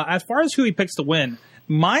 As far as who he picks to win,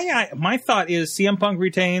 my thought is CM Punk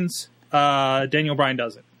retains, Daniel Bryan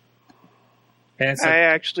doesn't. And so,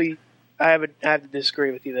 I have to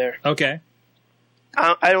disagree with you there. Okay.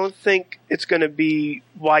 I don't think it's going to be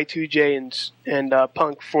Y2J and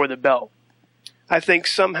Punk for the belt. I think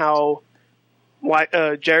somehow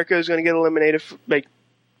Jericho's going to get eliminated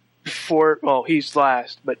before. Well, he's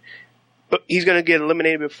last, but he's going to get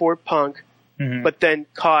eliminated before Punk, but then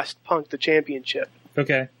cost Punk the championship.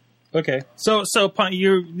 Okay. So Punk,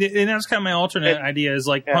 and that's kind of my alternate idea is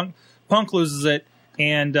like Punk loses it,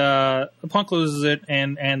 and they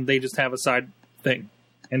just have a side thing,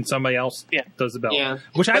 and somebody else does the belt. Yeah.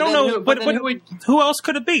 Which I don't know, but who else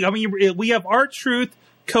could it be? I mean, we have R-Truth,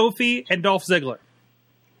 Kofi, and Dolph Ziggler.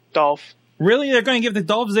 Dolph. Really? They're going to give the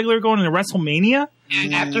Dolph Ziggler going into WrestleMania?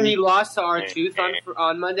 After he lost to R-Truth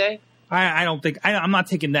on Monday? I don't think... I'm not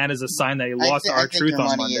taking that as a sign that he lost to R-Truth on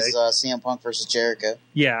Monday. I think your money is CM Punk versus Jericho.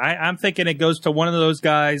 Yeah, I'm thinking it goes to one of those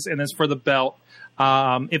guys, and it's for the belt.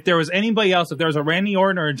 If there was anybody else, if there was a Randy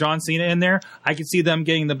Orton or a John Cena in there, I could see them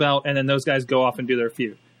getting the belt, and then those guys go off and do their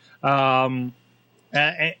feud. And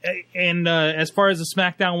as far as the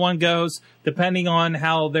SmackDown one goes, depending on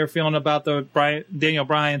how they're feeling about the Daniel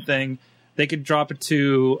Bryan thing, they could drop it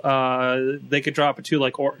to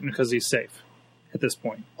like Orton because he's safe at this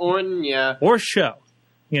point. Orton, yeah, or Show,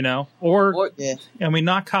 or I mean,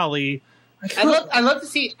 not Khali. I love to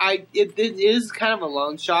see. It is kind of a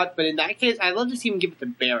long shot, but in that case, I'd love to see him give it to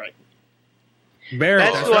Barrett.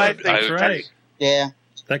 That's who I think. That's right. Yeah.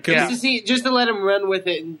 That could just to let him run with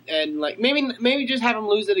it and like maybe just have him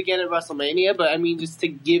lose it again at WrestleMania, but I mean just to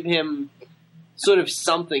give him sort of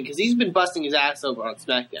something because he's been busting his ass over on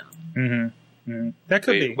SmackDown. Mm-hmm. That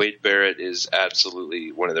could be. Wade Barrett is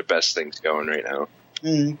absolutely one of their best things going right now.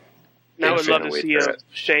 Mm-hmm. I would love to see a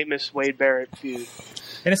Sheamus Wade Barrett feud.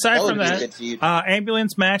 And aside from that,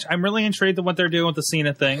 ambulance match, I'm really intrigued in what they're doing with the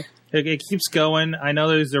Cena thing. It keeps going. I know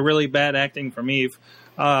there's a really bad acting from Eve.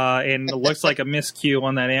 And it looks like a miscue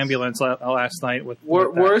on that ambulance last night.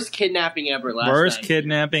 Worst kidnapping ever last night. Worst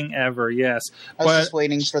kidnapping ever, yes. I was just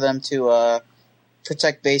waiting for them to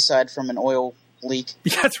protect Bayside from an oil leak.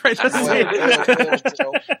 Yeah, that's right.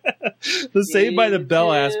 The Saved by the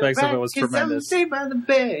Bell aspects of it was tremendous. Saved by the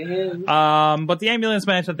Bell. But the ambulance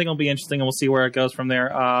match, I think, will be interesting, and we'll see where it goes from there.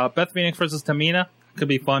 Beth Phoenix versus Tamina could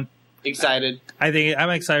be fun. Excited. I'm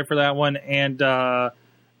excited for that one, and that's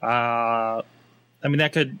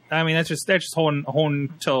just holding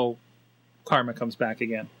until Karma comes back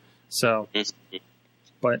again. So,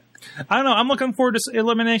 but I don't know. I'm looking forward to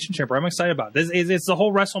Elimination Chamber. I'm excited about it. It's the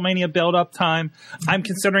whole WrestleMania build-up time. I'm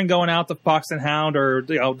considering going out to Fox and Hound or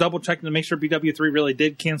double checking to make sure BW3 really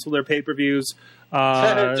did cancel their pay-per-views.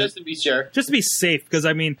 Just to be sure. Just to be safe, because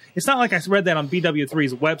I mean, it's not like I read that on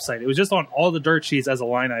BW3's website. It was just on all the dirt sheets as a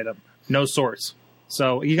line item, no source.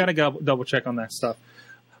 So you got to go double check on that stuff.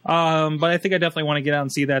 But I think I definitely want to get out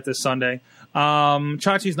and see that this Sunday.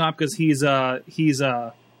 Chachi's not because he's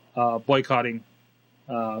boycotting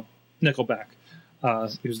Nickelback.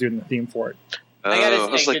 He was doing the theme for it. I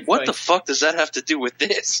was like, what the fuck does that have to do with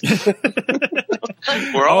this?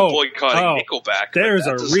 We're all boycotting Nickelback. There's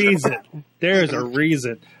a reason. There's a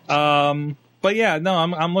reason. But yeah, no,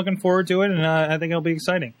 I'm looking forward to it, and I think it'll be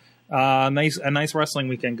exciting. A nice wrestling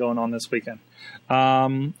weekend going on this weekend.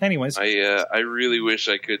 Anyways, I really wish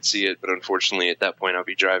I could see it, but unfortunately, at that point, I'll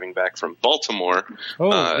be driving back from Baltimore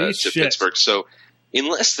to Pittsburgh. So,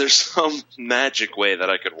 unless there's some magic way that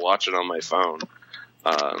I could watch it on my phone,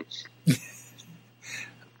 probably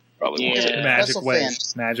won't see it.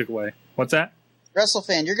 Magic way. What's that?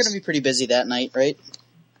 WrestleFan, you're going to be pretty busy that night, right?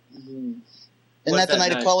 Isn't that the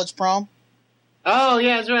night of college prom? Oh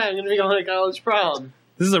yeah, that's right. I'm going to be going to college prom.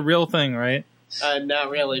 This is a real thing, right? Not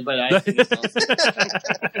really, but I think it's awesome.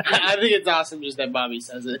 I think it's awesome just that Bobby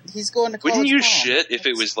says it. He's going to college Wouldn't you prom. shit if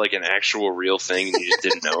it was like an actual real thing and you just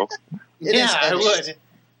didn't know? Yeah, I would.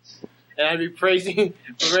 And I'd be praising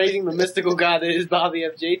the mystical god that is Bobby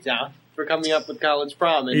F. J-Town for coming up with college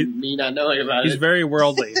prom and me not knowing about it. He's very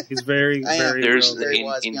worldly. He's very worldly.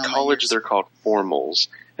 In college, they're called formals,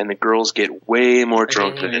 and the girls get way more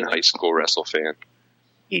drunk than in high school, WrestleFan.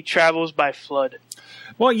 He travels by flood.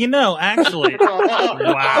 Well, actually,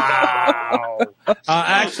 wow.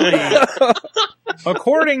 Actually,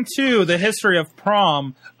 according to the history of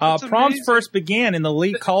prom, proms first began in the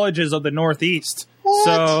elite colleges of the Northeast. What?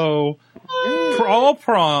 So, all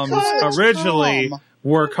proms originally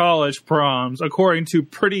were college proms, according to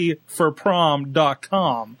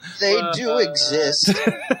prettyforprom.com. They do exist.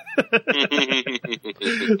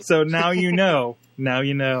 So now you know. Now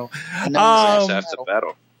you know. After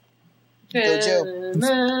battle.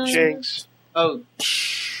 Joe. Jinx. Oh.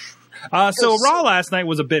 So Raw last night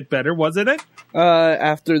was a bit better, wasn't it?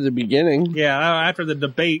 After the beginning. Yeah, after the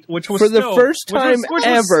debate, which was for the first time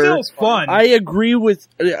ever. Was still fun. I agree with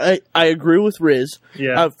Riz.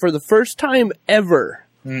 Yeah. For the first time ever,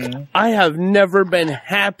 I have never been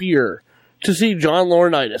happier to see John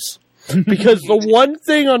Laurinaitis. Because the one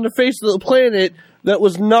thing on the face of the planet that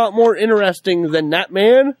was not more interesting than that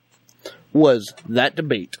man was that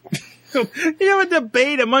debate. You have a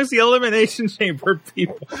debate amongst the Elimination Chamber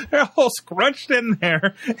people. They're all scrunched in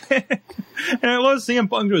there. And I love CM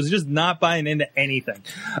Punk was just not buying into anything.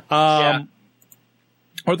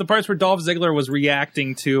 Or the parts where Dolph Ziggler was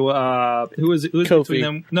reacting to who was Kofi. between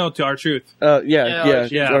them? No, to R-Truth. Yeah.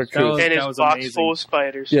 that was And his box amazing. full of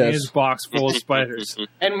spiders. Yeah. His box full of spiders.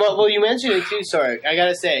 And well, you mentioned it too. Sorry, I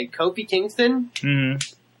gotta say, Kofi Kingston, hmm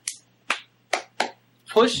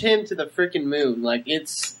push him to the freaking moon. Like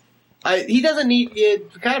he doesn't need.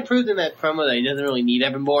 It kind of proved in that promo that he doesn't really need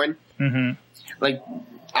Evan Bourne. hmm Like,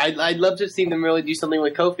 I'd love to see them really do something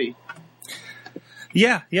with Kofi.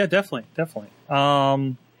 Yeah, definitely.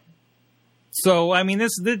 So I mean,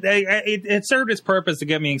 it served its purpose to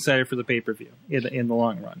get me excited for the pay-per-view in the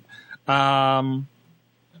long run.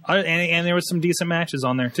 And there was some decent matches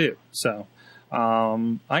on there too. So,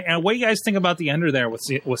 and what do you guys think about the ender there with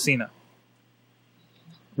Cena?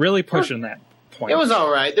 Really pushing that point. It was all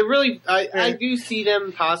right. They're really. I do see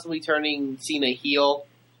them possibly turning Cena heel,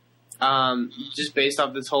 just based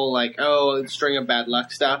off this whole string of bad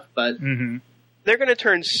luck stuff. But They're going to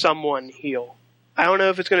turn someone heel. I don't know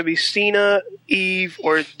if it's going to be Cena, Eve,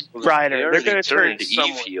 or Ryder. They're going to turn Eve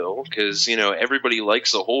someone heel because everybody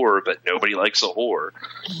likes a whore, but nobody likes a whore.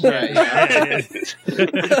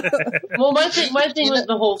 Well, my thing with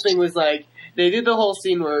the whole thing was they did the whole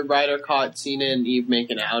scene where Ryder caught Cena and Eve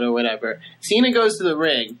making out or whatever. Cena goes to the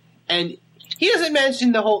ring and he doesn't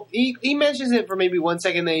mention the whole. He mentions it for maybe 1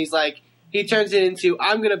 second. Then he's like, he turns it into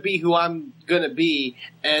 "I'm gonna be who I'm gonna be,"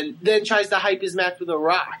 and then tries to hype his match with The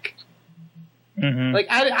Rock.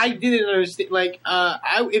 I didn't understand.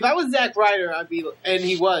 If I was Zack Ryder, I'd be, and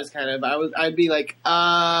he was kind of. I'd be like,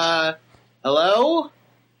 hello,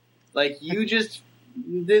 you just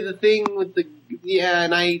did the thing with the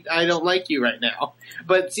and I don't like you right now.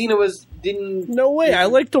 But Cena didn't. No way. I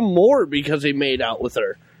liked him more because he made out with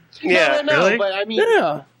her. Yeah, no, really? but I mean,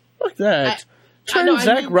 Yeah, like that. Turn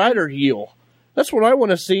Zack Ryder heel. That's what I want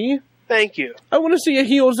to see. Thank you. I want to see a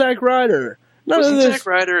heel Zack Ryder. None of Wasn't this. Zack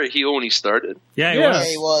Ryder a heel when he started? Yeah, he Yeah. was.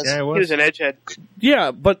 Yeah, he was. Yeah, he He was. was an edgehead.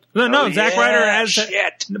 Yeah, but No, Zack Ryder as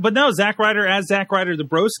Shit. Zack Ryder as Zack Ryder the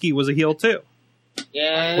Broski was a heel too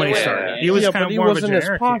yeah, when he yeah. started. He was yeah, kind but of he more of a wasn't as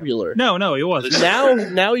generic heel. popular. No, he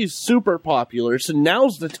wasn't. Now he's super popular, so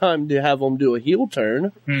now's the time to have him do a heel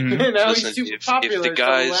turn. Mhm. Now Listen, he's super if popular. the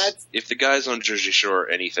guys so if the guys on Jersey Shore are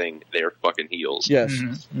anything, they're fucking heels. Yes.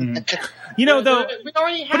 You know, though, we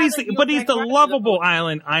already have but he's a heel the Zack Ryder, lovable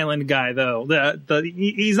though. island guy though.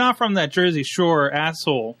 He's not from that Jersey Shore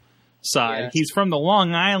asshole side. Yeah. He's from the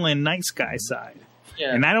Long Island nice guy side.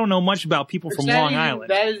 Yeah. And I don't know much about people from Long Island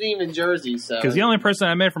That isn't even Jersey, so because the only person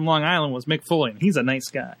I met from Long Island was Mick Foley, and he's a nice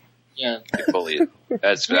guy. yeah. Fully.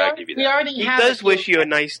 That's We, I'll give you we that. already He have does a wish heel you a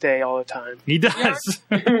nice day all the time. He does.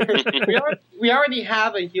 we already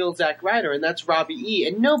have a heel Zack Ryder, and that's Robbie E.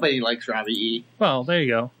 And nobody likes Robbie E. Well, there you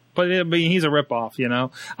go. But he's a ripoff,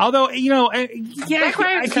 Although, Zack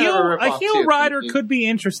Ryder's kind of a a ripoff, heel too, rider too. could be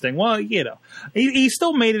interesting. Well, he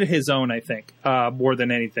still made it his own, I think, more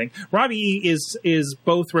than anything. Robbie E is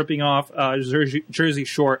both ripping off Jersey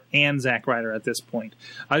Shore and Zack Ryder at this point.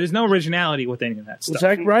 There's no originality with any of that stuff.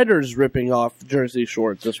 Zack Ryder's ripping off Jersey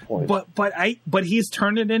Shore at this point. But he's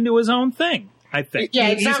turned it into his own thing. I think. Yeah,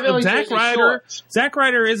 it's not really Zack Jersey Ryder. Shore. Zack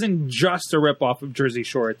Ryder isn't just a ripoff of Jersey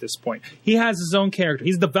Shore at this point. He has his own character.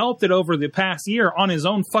 He's developed it over the past year on his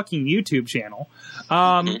own fucking YouTube channel.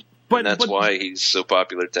 And that's why he's so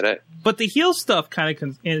popular today. But the heel stuff kind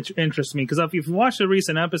of interests me because if you watch the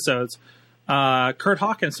recent episodes, Kurt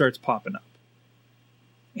Hawkins starts popping up.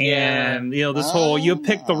 And, this whole you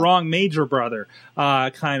picked the wrong major brother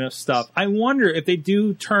kind of stuff. I wonder if they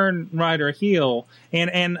do turn Ryder heel.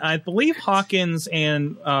 And I believe Hawkins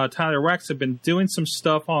and Tyler Rex have been doing some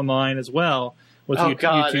stuff online as well with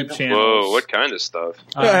YouTube channels. Whoa, what kind of stuff?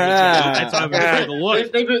 I thought it was worth a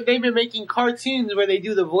look. They've been making cartoons where they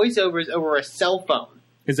do the voiceovers over a cell phone.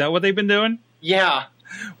 Is that what they've been doing? Yeah.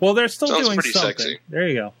 Well, they're still Sounds doing pretty something. sexy. There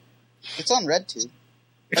you go. It's on RedTube.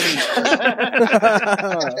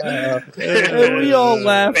 And we all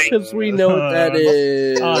laugh because we know what that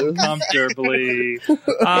is. Uncomfortably.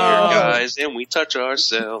 Guys, and we touch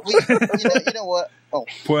ourselves. You know what? Oh,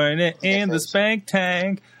 Putting it in the spank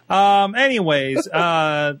tank. Anyways,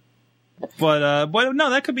 but no,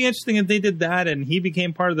 that could be interesting if they did that and he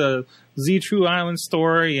became part of the Z True Island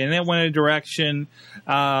story and it went in a direction.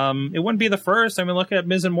 It wouldn't be the first. I mean, look at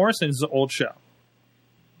Miz and Morrison's old show.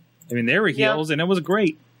 I mean, they were heels and it was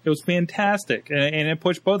great. It was fantastic. And it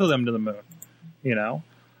pushed both of them to the moon,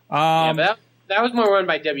 That that was more run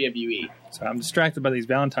by WWE. So I'm distracted by these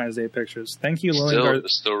Valentine's Day pictures. Thank you, Lillian.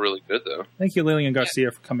 Still really good though. Thank you, Lillian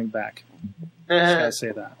Garcia, for coming back. Just gotta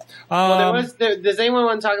say that. Well, does anyone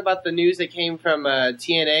want to talk about the news that came from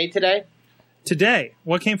TNA today? Today,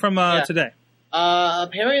 what came from today?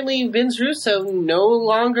 Apparently, Vince Russo no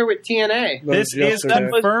longer with TNA. This is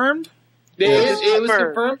confirmed. It was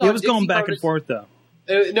confirmed. It was going back and forth though.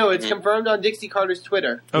 No, it's confirmed on Dixie Carter's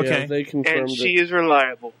Twitter. Okay, Yeah, they confirmed And she it. is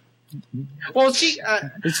reliable. Well, she.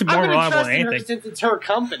 it's I'm more going to reliable trust than in her anything. since it's her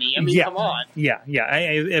company. I mean, Yeah. come on. Yeah.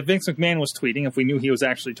 If Vince McMahon was tweeting, if we knew he was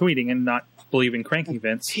actually tweeting and not believing Cranky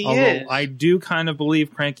Vince, He although is. I do kind of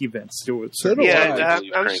believe Cranky Vince. So do Yeah,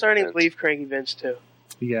 believe I'm Cranky starting to Vince. believe Cranky Vince too.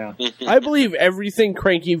 Yeah. I believe everything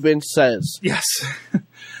Cranky Vince says. Yes.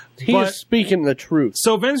 He But- is speaking the truth.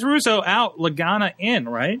 So Vince Russo out, Lagana in,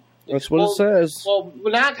 right? That's what it says. Well,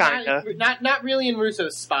 Kinda. not really in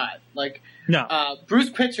Russo's spot. Like No. Bruce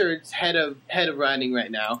Pritchard's head of writing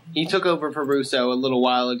right now. He took over for Russo a little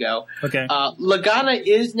while ago. Okay. Lagana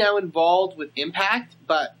is now involved with Impact,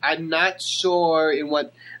 but I'm not sure in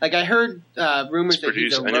what. Like I heard rumors that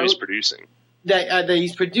he's a I know he's road- producing. that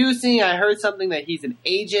he's producing. I heard something that he's an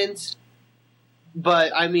agent,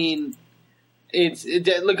 but I mean,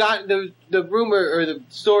 Lagana. The rumor or the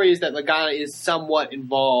story is that Lagana is somewhat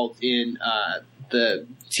involved in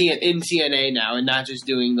in TNA now, and not just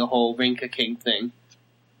doing the whole Rinka King thing.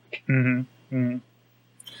 Mm-hmm.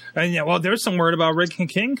 And yeah, well, there's some word about Rick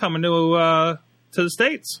King coming to the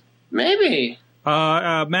States. Maybe.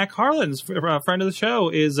 Mac Harlan's friend of the show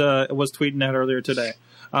was tweeting that earlier today,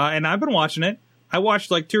 and I've been watching it. I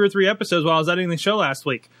watched like 2 or 3 episodes while I was editing the show last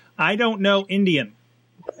week. I don't know Indian.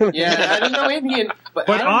 Yeah, I don't know Indian, but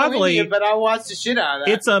I don't oddly, know Indian, but I watched the shit out of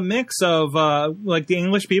that. It's a mix of like the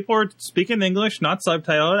English people are speaking English, not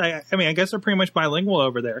subtitled. I mean, I guess they're pretty much bilingual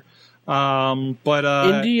over there. But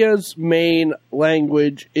India's main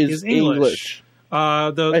language is English.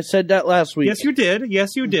 I said that last week. Yes, you did.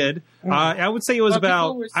 Yes, you did. I would say it was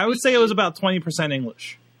Well, people were about 20%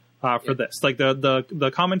 English for this. Like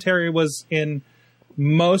the commentary was in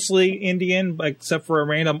mostly Indian, except for a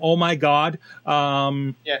random "Oh my God."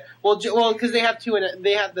 Yeah, well, because they have two.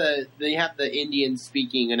 They have the Indian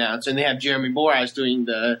speaking announcer, and they have Jeremy Borash doing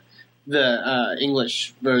the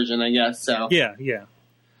English version, I guess. So Yeah.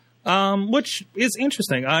 Which is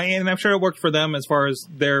interesting, and I'm sure it worked for them as far as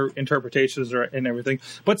their interpretations and everything.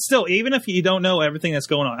 But still, even if you don't know everything that's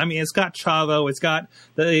going on, I mean, it's got Chavo, it's got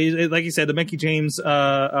like you said, the Mickey James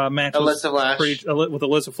match Alyssa Flash. with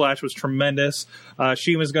Alyssa Flash was tremendous.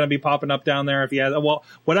 She was going to be popping up down there if you had. Well,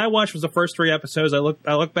 what I watched was the first 3 episodes. I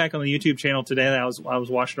looked back on the YouTube channel today that I was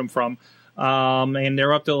watching them from. And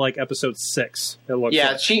they're up to like episode 6. It looks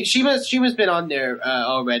yeah, like. she must been on there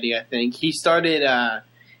already. I think he started.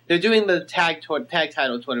 They're doing the tag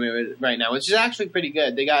title tournament right now, which is actually pretty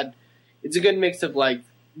good. It's a good mix of like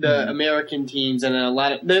the American teams and a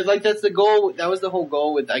lot of that's the goal. That was the whole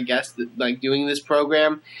goal with like doing this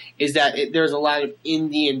program is that there's a lot of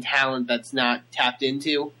Indian talent that's not tapped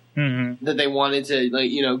into that they wanted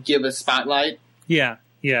to give a spotlight. Yeah.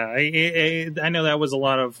 I know that was a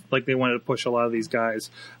lot of like they wanted to push a lot of these guys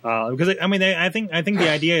because I mean I think the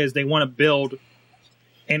idea is they want to build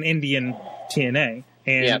an Indian TNA.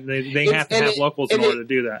 And they have to have locals in order to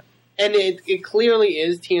do that. And it clearly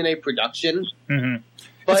is TNA production,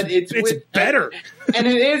 but it's better. And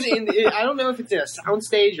it is. I don't know if it's in a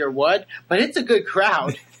soundstage or what, but it's a good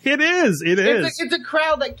crowd. It is. It's a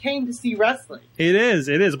crowd that came to see wrestling. It is.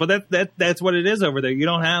 But that's what it is over there. You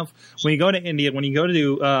don't have when you go to India, when you go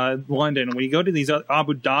to London, when you go to these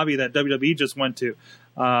Abu Dhabi that WWE just went to.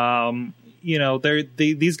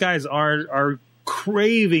 These guys are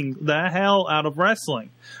craving the hell out of wrestling,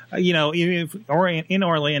 even or in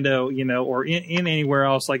Orlando, or in anywhere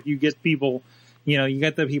else. Like you get people, you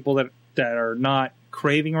get the people that are not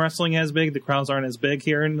craving wrestling as big. The crowds aren't as big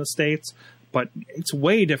here in the States, but it's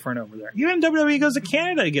way different over there. Even WWE goes to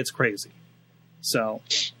Canada, it gets crazy. So,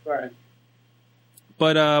 right.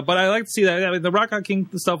 But I like to see that. I mean, the Rock Out King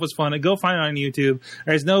stuff was fun. Go find it on YouTube.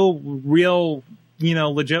 There's no real,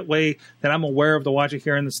 legit way that I'm aware of to watch it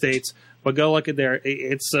here in the States. But go look at there.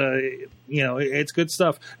 It's it's good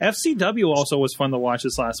stuff. FCW also was fun to watch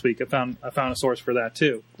this last week. I found a source for that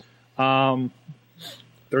too. 35.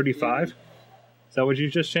 Is that what you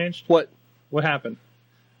just changed? What happened?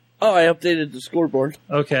 Oh, I updated the scoreboard.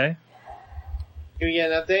 Okay. Can we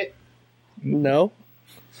get an update? No.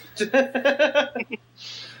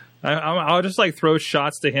 I'll just throw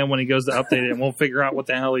shots to him when he goes to update it, and we'll figure out what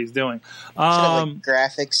the hell he's doing.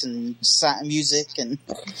 Graphics and music and.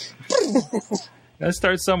 Let's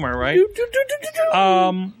start somewhere, right?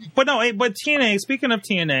 But TNA. Speaking of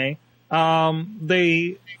TNA,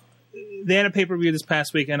 They had a pay-per-view this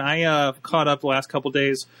past week, and I caught up the last couple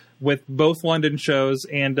days with both London shows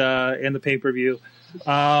and the pay-per-view.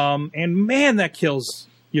 And man, that kills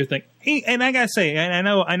your thing. And I gotta say, and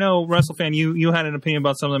I know, WrestleFan, you had an opinion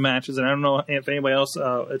about some of the matches, and I don't know if anybody else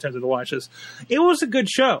attempted to watch this. It was a good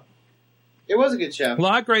show. It was a good show. A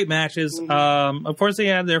lot of great matches. Of course, they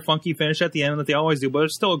had their funky finish at the end that they always do, but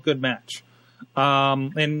it's still a good match.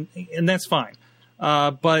 And that's fine.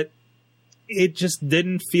 But it just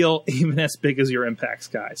didn't feel even as big as your Impacts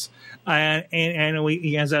guys. And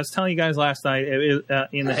we, as I was telling you guys last night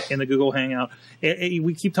in the Google Hangout,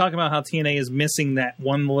 we keep talking about how TNA is missing that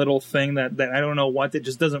one little thing that I don't know what, that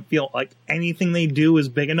just doesn't feel like anything they do is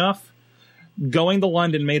big enough. Going to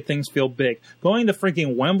London made things feel big. Going to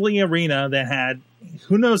freaking Wembley Arena that had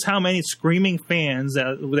who knows how many screaming fans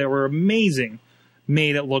that were amazing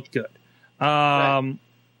made it look good. Right.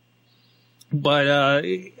 But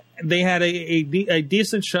they had a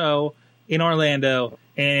decent show in Orlando,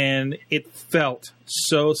 and it felt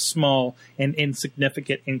so small and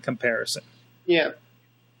insignificant in comparison. Yeah.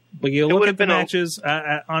 But you look at the matches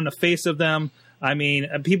on the face of them. I mean,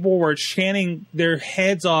 people were chanting their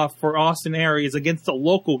heads off for Austin Aries against a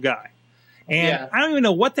local guy. And I don't even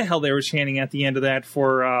know what the hell they were chanting at the end of that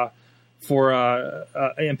for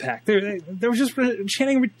Impact. They were just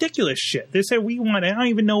chanting ridiculous shit. They said, "We want it." I don't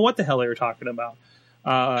even know what the hell they were talking about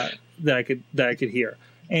that I could hear.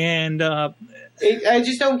 And I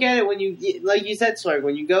just don't get it when you, like you said, Sorg,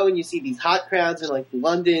 when you go and you see these hot crowds in like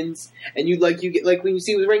London's, and you get like when you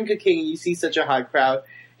see with Ring Ka King and you see such a hot crowd.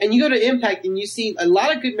 And you go to Impact and you see a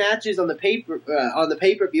lot of good matches on the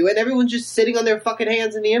pay-per-view, and everyone's just sitting on their fucking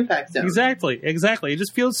hands in the Impact zone. Exactly. It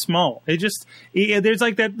just feels small. There's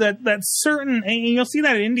like that certain, and you'll see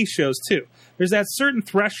that at indie shows too. There's that certain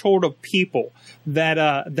threshold of people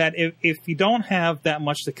that if you don't have that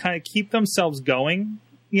much to kind of keep themselves going,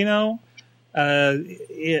 you'll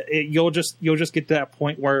just get to that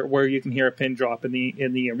point where you can hear a pin drop in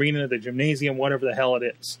the arena, the gymnasium, whatever the hell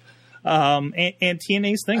it is. And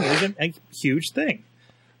TNA's thing isn't a huge thing.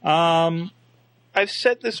 I've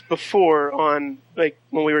said this before on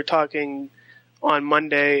when we were talking on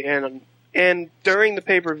Monday and during the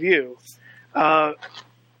pay-per-view. The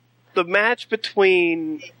match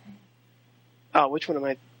between which one am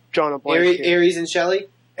I drawing a blank here? Aries and Shelley.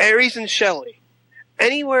 Aries and Shelley.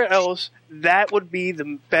 Anywhere else, that would be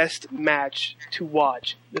the best match to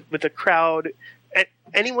watch with the crowd.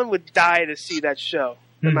 Anyone would die to see that show.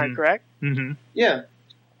 Am I correct? Mm-hmm. Yeah.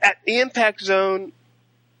 At the Impact Zone,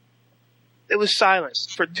 it was silent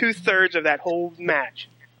for 2/3 of that whole match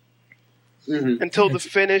until the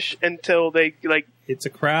finish. Until they it's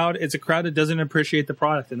a crowd. It's a crowd that doesn't appreciate the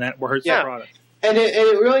product, and that hurts the product. And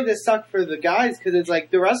it really does suck for the guys because it's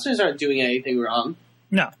like the wrestlers aren't doing anything wrong.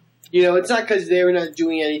 No. It's not because they're not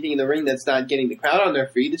doing anything in the ring that's not getting the crowd on their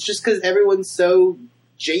feet. It's just because everyone's so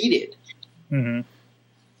jaded. Mm-hmm.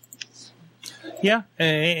 Yeah,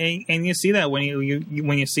 and you see that when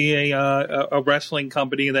you see a wrestling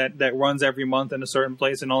company that runs every month in a certain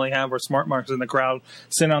place and only have our smart marks in the crowd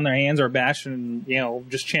sitting on their hands or bashing,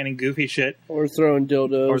 just chanting goofy shit or throwing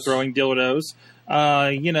dildos.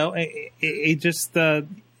 It just and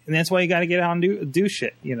that's why you got to get out and do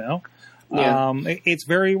shit. Yeah. It's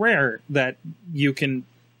very rare that you can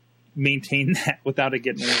maintain that without it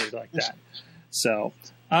getting weird like that. So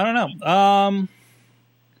I don't know.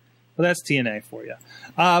 Well, that's TNA for you.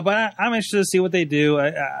 But I'm interested to see what they do.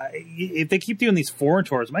 If they keep doing these foreign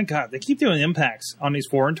tours, my God, they keep doing Impacts on these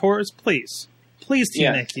foreign tours. Please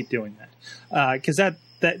TNA, keep doing that. Because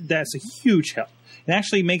that's a huge help. It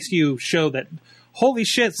actually makes you show that, holy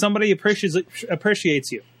shit, somebody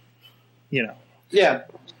appreciates you. Yeah.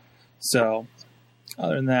 So,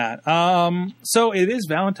 other than that, so it is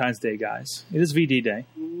Valentine's Day, guys. It is VD Day.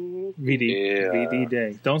 VD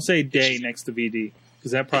Day. Don't say day next to VD.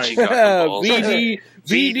 Because that probably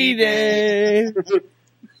VD Day.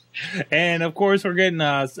 And of course, we're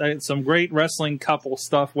getting some great wrestling couple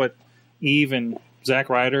stuff with Eve and Zack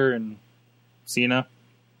Ryder and Cena.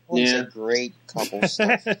 It's a great couple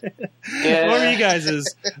stuff. Yeah. What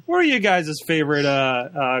are you guys' favorite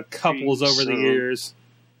couples over the years?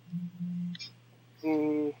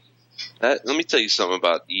 Let me tell you something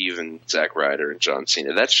about Eve and Zack Ryder and John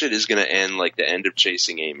Cena. That shit is going to end like the end of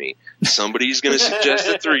Chasing Amy. Somebody's going to suggest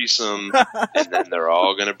a threesome, and then they're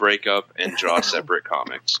all going to break up and draw separate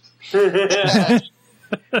comics. But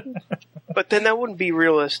then that wouldn't be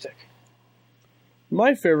realistic.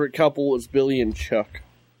 My favorite couple was Billy and Chuck.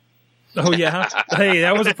 Oh yeah. Hey,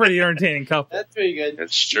 that was a pretty entertaining couple. That's pretty good.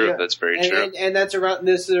 That's true. Yeah. That's very And, true. and that's around.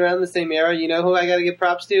 This is around the same era. You know who I got to give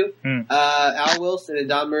props to? Al Wilson and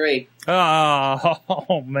Don Marie.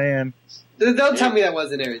 Oh man, Don't tell me that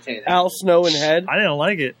wasn't entertaining. Al Snow and Head. I didn't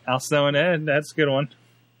like it. Al Snow and Ed. That's a good one.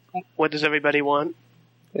 What does everybody want?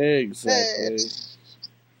 Exactly.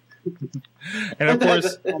 And of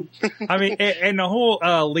course, I mean, and the whole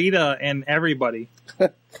Lita and everybody.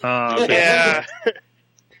 Yeah.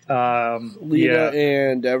 Lita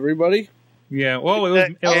and everybody. Yeah. Well,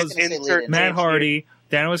 it was Insert Matt name Hardy.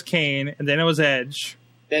 Then it was Kane, and then it was Edge.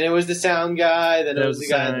 Then it was the sound guy. Then it was the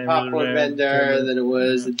guy in the popcorn vendor. Then it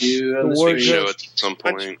was the dude on the wardrobe Big street. show at some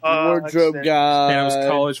point. Wardrobe guy. Then it was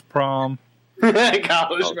college prom.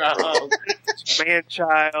 College Rob.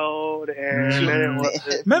 Man-child, and then it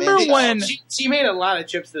was Remember when? She made a lot of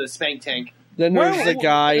trips to the spank tank. Then there's Well- the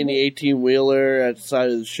guy in the 18-wheeler at the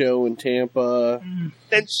side of the show in Tampa.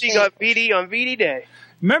 then she got VD on VD Day.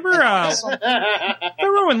 Remember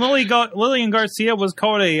when Lillian Garcia was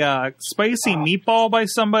called a spicy meatball by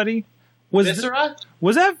somebody? Viscera?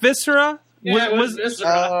 Was that Viscera? Yeah, it was Viscera.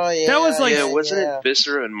 Oh, yeah. That was like- Yeah, wasn't yeah. it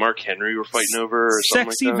Viscera and Mark Henry were fighting over or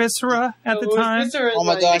something Sexy like that? Viscera at the It was time? Viscera, Oh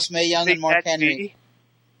my like- gosh, Mae Young Big and Mark Fat Henry. VD.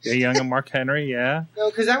 Yeah, Young and Mark Henry, yeah. No,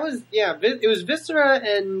 because that was it was Viscera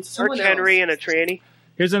and Mark someone Henry else. and a tranny.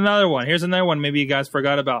 Here's another one maybe you guys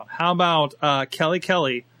forgot about. How about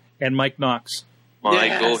Kelly and Mike Knox?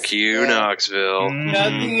 Michael Yes. Q. Knoxville.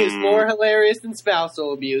 Nothing is more hilarious than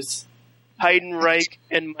spousal abuse. Heidenreich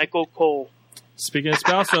and Michael Cole. Speaking of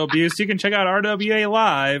spousal abuse, you can check out RWA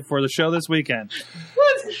Live for the show this weekend.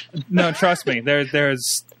 What? No, trust me. There's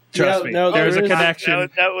trust me. No, There's a there is- connection.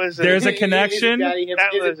 That was There's a connection, That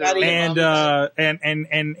was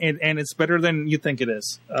and it's better than you think it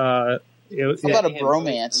is. How about a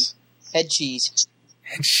bromance? Head cheese.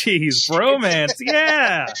 Jeez, bromance,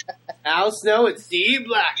 yeah, Al Snow and Steve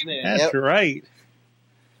Blackman. that's Yep. right.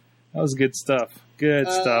 That was good stuff. Good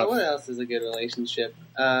stuff. What else is a good relationship?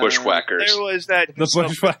 Bushwhackers. There was that. The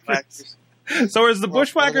Bushwhackers. So is the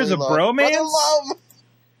Bushwhackers a bromance?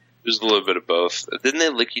 There's a little bit of both. Didn't they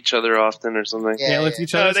lick each other often or something? Yeah, lift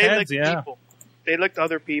each other's they heads. licked Yeah. people. They licked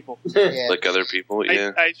other people. Yeah. Like other people,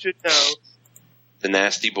 yeah. I should know. The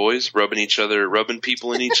nasty boys rubbing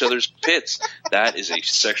people in each other's pits. That is a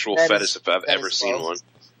sexual That fetish is- if I've that ever is seen love.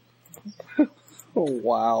 one. Oh,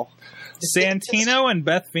 wow. Santino and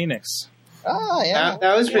Beth Phoenix. Oh, yeah.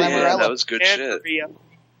 That was pretty Yeah, good. that was good And shit. Maria.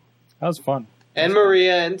 That was fun. And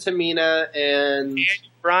Maria and Tamina and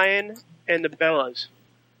Brian and the Bellas.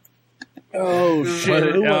 Oh, shit.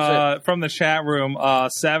 Who was From the chat room,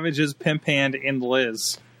 Savage's Pimp Hand and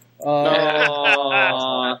Liz. it?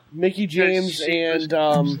 Aw. Mickey James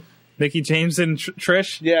and, Mickey James and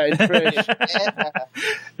Trish. yeah, and Trish.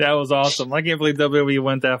 That was awesome. I can't believe WWE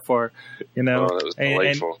went that far. You know, Oh, that was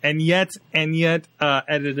delightful. and yet,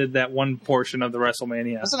 edited that one portion of the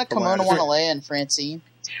WrestleMania. Wasn't it Kimono Wanalea and Francine?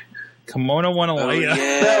 Kimono Oh, Wanalea.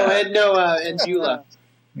 And Beulah.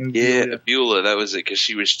 Yeah, Beulah, that was it, because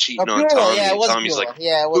she was cheating Oh, on Beulah, Tommy, yeah, it and was Tommy's Beulah. like,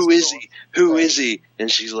 Yeah, it was who is Beulah. he? Who Right. is he? And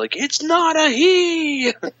she's like, it's not a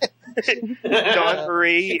he! Don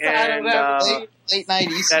Marie and Late night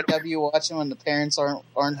ECW watching when the parents aren't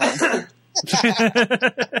home.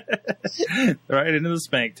 Right into the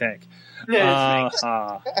spank tank.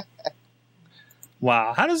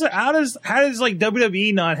 Wow. How does like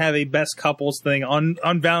WWE not have a best couples thing on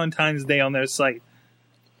Valentine's Day on their site?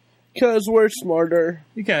 Because we're smarter.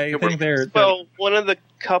 Okay, I think they're well, one of the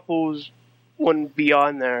couples wouldn't be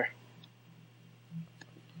on there.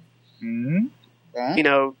 Hmm? Right? You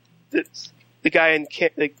know, the guy in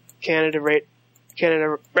the Canada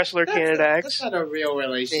Wrestler Canada That's X. not a real Shane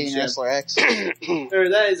relationship. Wrestler X. Or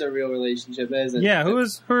that is a real relationship, isn't it? Yeah, who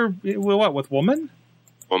is her? What with woman?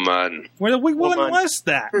 Woman. Where we wouldn't Woman. list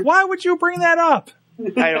that. Why would you bring that up?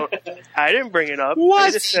 I didn't bring it up. What?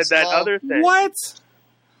 I just said that other thing. What?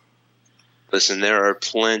 Listen, there are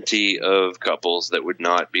plenty of couples that would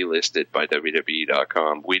not be listed by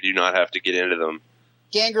WWE.com. We do not have to get into them.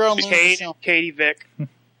 Gangrel and Luna Vachon. Katie Vick.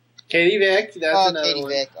 Katie Vick, that's Oh, another Katie one.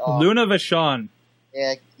 Vick. Oh, Luna Vachon.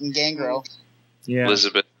 yeah, and Gangrel. Yeah.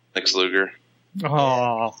 Elizabeth Lex Luger.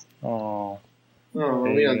 Oh. Oh, we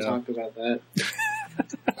don't Yeah. talk about that.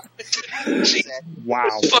 See,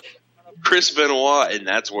 Wow. Chris Benoit, and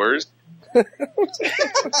that's worse.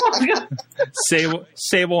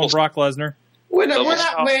 Sable and Brock Lesnar. We're not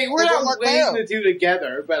Double weighing the two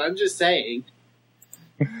together, but I'm just saying.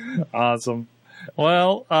 Awesome.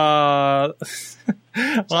 Well, on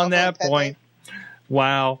that Pepe. point,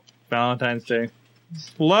 wow, Valentine's Day.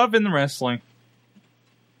 Love in the wrestling.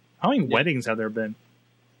 How many weddings have there been?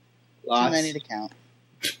 Too Lots. many to count.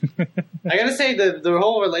 I gotta say, the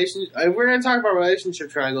whole relationship. We're gonna talk about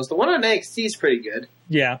relationship triangles. The one on NXT is pretty good.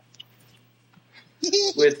 Yeah.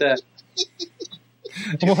 With Too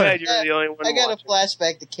What? bad you're the only one I got a watching.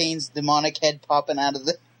 flashback to Kane's demonic head popping out of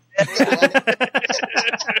the.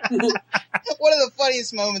 One of the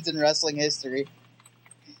funniest moments in wrestling history.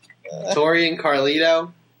 Tori and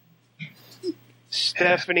Carlito.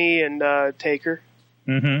 Stephanie and Taker.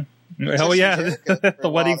 Mm-hmm. Oh yeah, Jericho for the a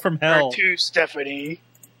wedding while. from Or hell. to Stephanie.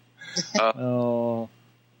 Oh,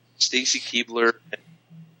 Stacy Keibler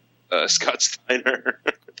and Scott Steiner.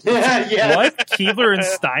 Yeah. what? Keebler and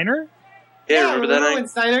Steiner? Yeah, remember that when night?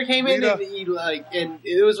 Steiner came in Rita. and and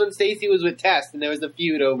it was when Stacy was with Test, and there was a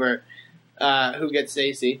feud over who gets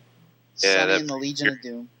Stacy, Yeah, Sonny that- and the Legion of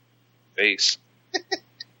Doom. Face.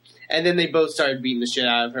 and then they both started beating the shit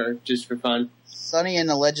out of her just for fun, Sonny and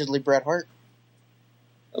allegedly Bret Hart.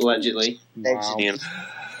 allegedly. Wow. Ian.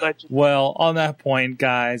 Legend. Well, on that point,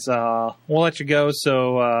 guys, we'll let you go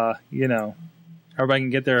so everybody can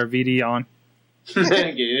get their VD on.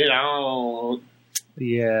 Get it out.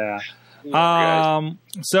 Yeah. guys.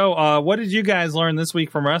 So, what did you guys learn this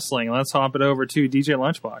week from wrestling? Let's hop it over to DJ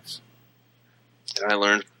Lunchbox. I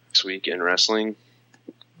learned this week in wrestling.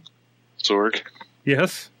 Sorg.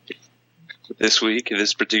 Yes. This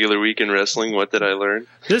particular week in wrestling, what did I learn?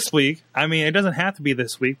 This week. I mean, it doesn't have to be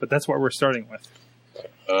this week, but that's what we're starting with.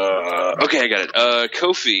 Okay, I got it.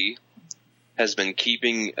 Kofi has been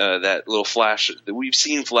keeping that little flash. We've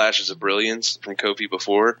seen flashes of brilliance from Kofi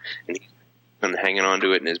before, and he's been hanging on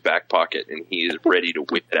to it in his back pocket, and he is ready to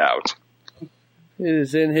whip it out. It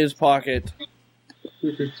is in his pocket.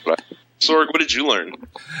 Sorg, what did you learn?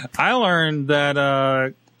 I learned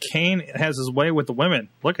that Kane has his way with the women.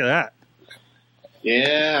 Look at that.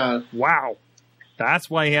 Yeah. Wow. That's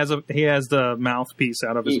why he has the mouthpiece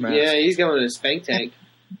out of his mask. Yeah, he's going to spank tank.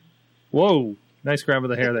 Whoa. Nice grab of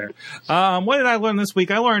the hair there. What did I learn this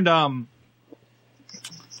week? I learned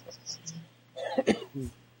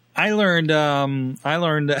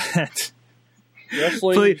that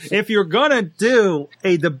Wrestling. if you're gonna do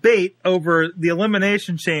a debate over the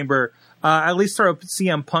Elimination Chamber, at least throw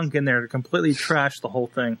CM Punk in there to completely trash the whole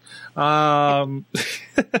thing. That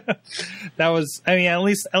was, I mean, at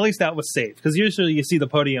least that was safe, because usually you see the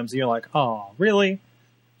podiums and you're like, oh, really?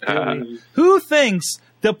 Who thinks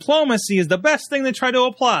diplomacy is the best thing to try to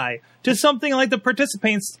apply to something like the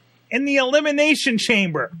participants in the Elimination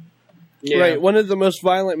Chamber? Yeah. Right, one of the most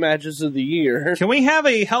violent matches of the year. Can we have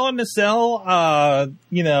a Hell in a Cell, Hell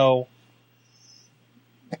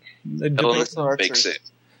Archer. Big save.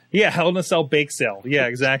 Yeah, Hell in a Cell bake sale. Yeah,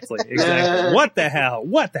 exactly. What the hell?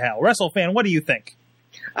 WrestleFan, what do you think?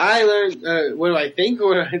 I learned, what do I think?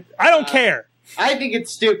 I don't care. I think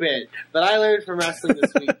it's stupid, but I learned from wrestling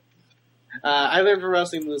this week.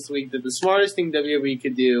 That the smartest thing WWE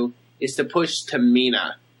could do is to push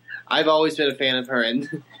Tamina. I've always been a fan of her, and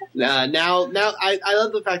now I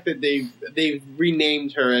love the fact that they've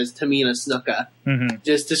renamed her as Tamina Snuka,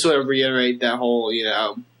 just to sort of reiterate that whole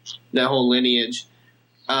lineage.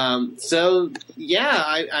 So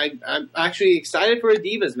yeah, I'm actually excited for a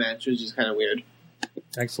Divas match, which is kind of weird.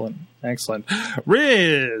 Excellent.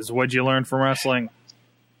 Riz, what'd you learn from wrestling?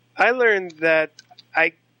 I learned that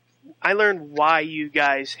I learned why you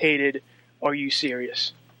guys hated Are You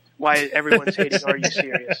Serious? Why everyone's hating Are You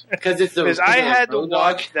Serious? Because I had to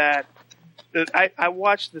watch that. I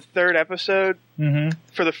watched the third episode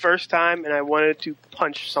for the first time, and I wanted to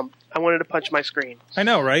punch my screen. I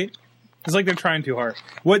know, right? It's like they're trying too hard.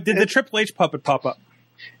 What did the Triple H puppet pop up?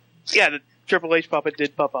 Yeah, the Triple H puppet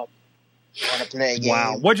did pop up. Want to play a game?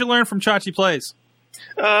 Wow. What'd you learn from Chachi Plays?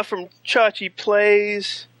 From Chachi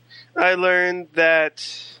Plays, I learned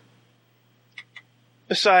that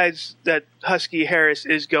besides that Husky Harris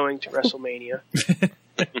is going to WrestleMania,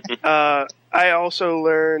 I also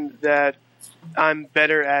learned that I'm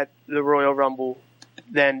better at the Royal Rumble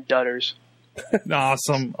than Dutters.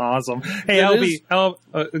 Awesome. Hey, That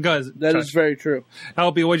LB, guys, That is very true.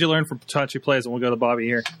 LB, what'd you learn from Chachi Plays? And we'll go to Bobby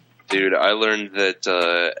here. Dude, I learned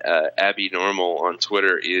that Abby Normal on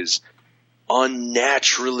Twitter is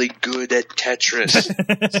unnaturally good at Tetris.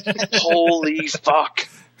 Holy fuck.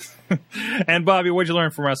 And Bobby, what'd you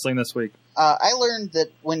learn from wrestling this week? I learned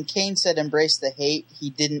that when Kane said embrace the hate, he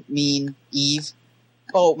didn't mean Eve.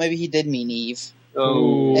 Oh, maybe he did mean Eve.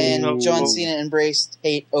 Oh. And John Cena embraced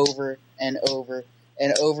hate over and over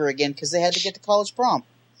and over again because they had to get to college prom.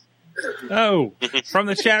 Oh, from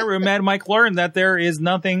the chat room, Mad Mike learned that there is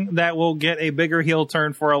nothing that will get a bigger heel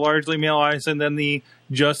turn for a largely male audience than the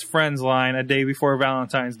Just Friends line a day before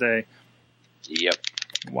Valentine's Day. Yep.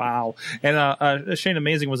 Wow. And Shane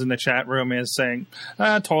Amazing was in the chat room is saying,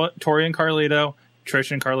 Tori and Carlito,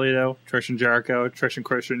 Trish and Carlito, Trish and Jericho, Trish and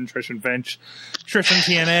Christian, Trish and Vince, Trish and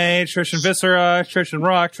TNA, Trish and Viscera, Trish and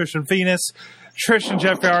Rock, Trish and Venus, Trish and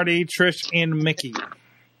Jeff Hardy, Trish and Mickey.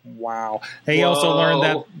 Wow. They also learned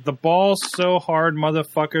that the ball's so hard,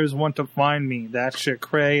 motherfuckers want to find me. That shit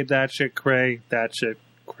cray, that shit cray, that shit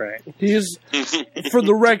cray. He's, for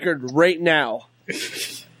the record, right now.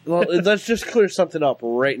 Well, let's just clear something up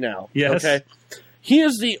right now. Yes. Okay. He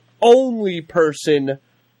is the only person,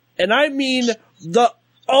 and I mean the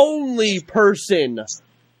only person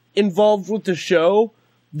involved with the show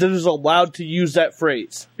that is allowed to use that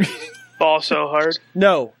phrase. Ball so hard.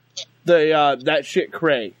 No, that shit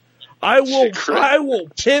cray. I will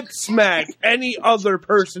pip smack any other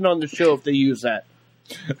person on the show if they use that.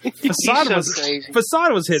 Facade crazy.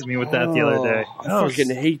 was hitting me with that the other day. I fucking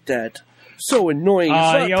hate that. So annoying.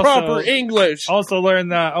 It's he not also- proper English. Also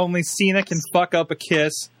learned that only Cena can fuck up a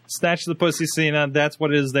kiss. Snatch the pussy, Cena. That's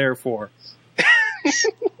what it is there for.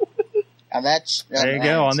 Now that's There you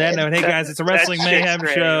go. On that note, hey guys, it's a Wrestling That Mayhem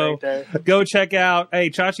shit's show. great right Go check out,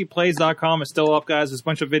 ChachiPlays.com is still up, guys. There's a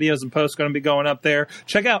bunch of videos and posts going to be going up there.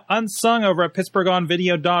 Check out Unsung over at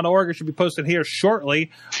PittsburghOnVideo.org. It should be posted here shortly,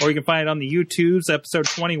 or you can find it on the YouTubes, episode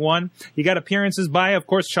 21. You got appearances by, of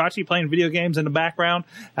course, Chachi playing video games in the background,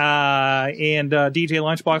 and DJ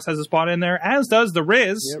Lunchbox has a spot in there, as does the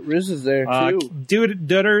Riz. Yeah, Riz is there too.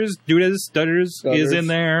 Dudders is in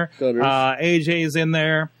there. Dudders. AJ is in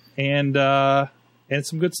there. And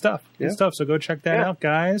some good stuff. Good stuff. So go check that out,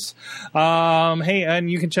 guys. Hey,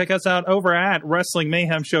 and you can check us out over at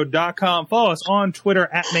WrestlingMayhemShow.com. Follow us on Twitter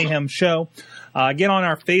at Mayhem Show. Get on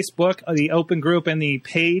our Facebook, the open group and the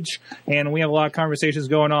page, and we have a lot of conversations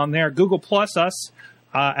going on there. Google Plus us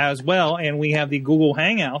as well, and we have the Google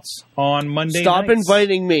Hangouts on Monday Stop nights.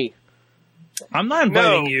 inviting me. I'm not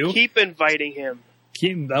inviting No, you. keep inviting him.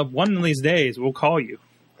 One of these days, we'll call you.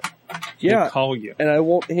 Yeah, We'll call you. and I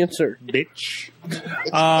won't answer. Bitch.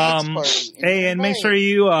 It's Hey, and make sure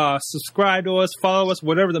you subscribe to us, follow us,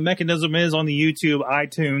 whatever the mechanism is on the YouTube,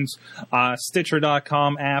 iTunes,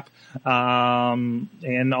 Stitcher.com app,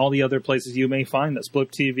 and all the other places you may find us.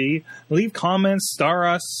 Blip TV. Leave comments, star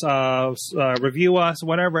us, review us,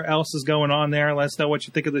 whatever else is going on there. Let us know what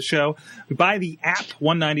you think of the show. Buy the app,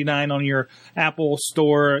 $1.99 on your Apple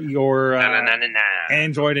Store, your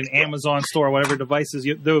Android and Amazon Store, whatever devices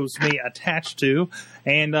those may attach to,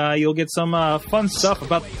 and you'll get some fun stuff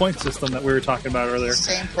about the point system that we were talking about earlier.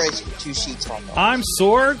 Same price for 2 sheets on them. I'm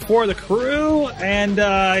Sorg for the crew, and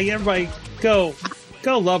everybody go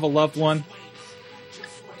love a loved one.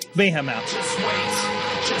 Mayhem out. Just wait,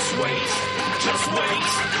 just wait, just wait,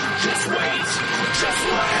 just wait, just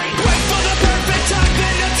wait. Wait for the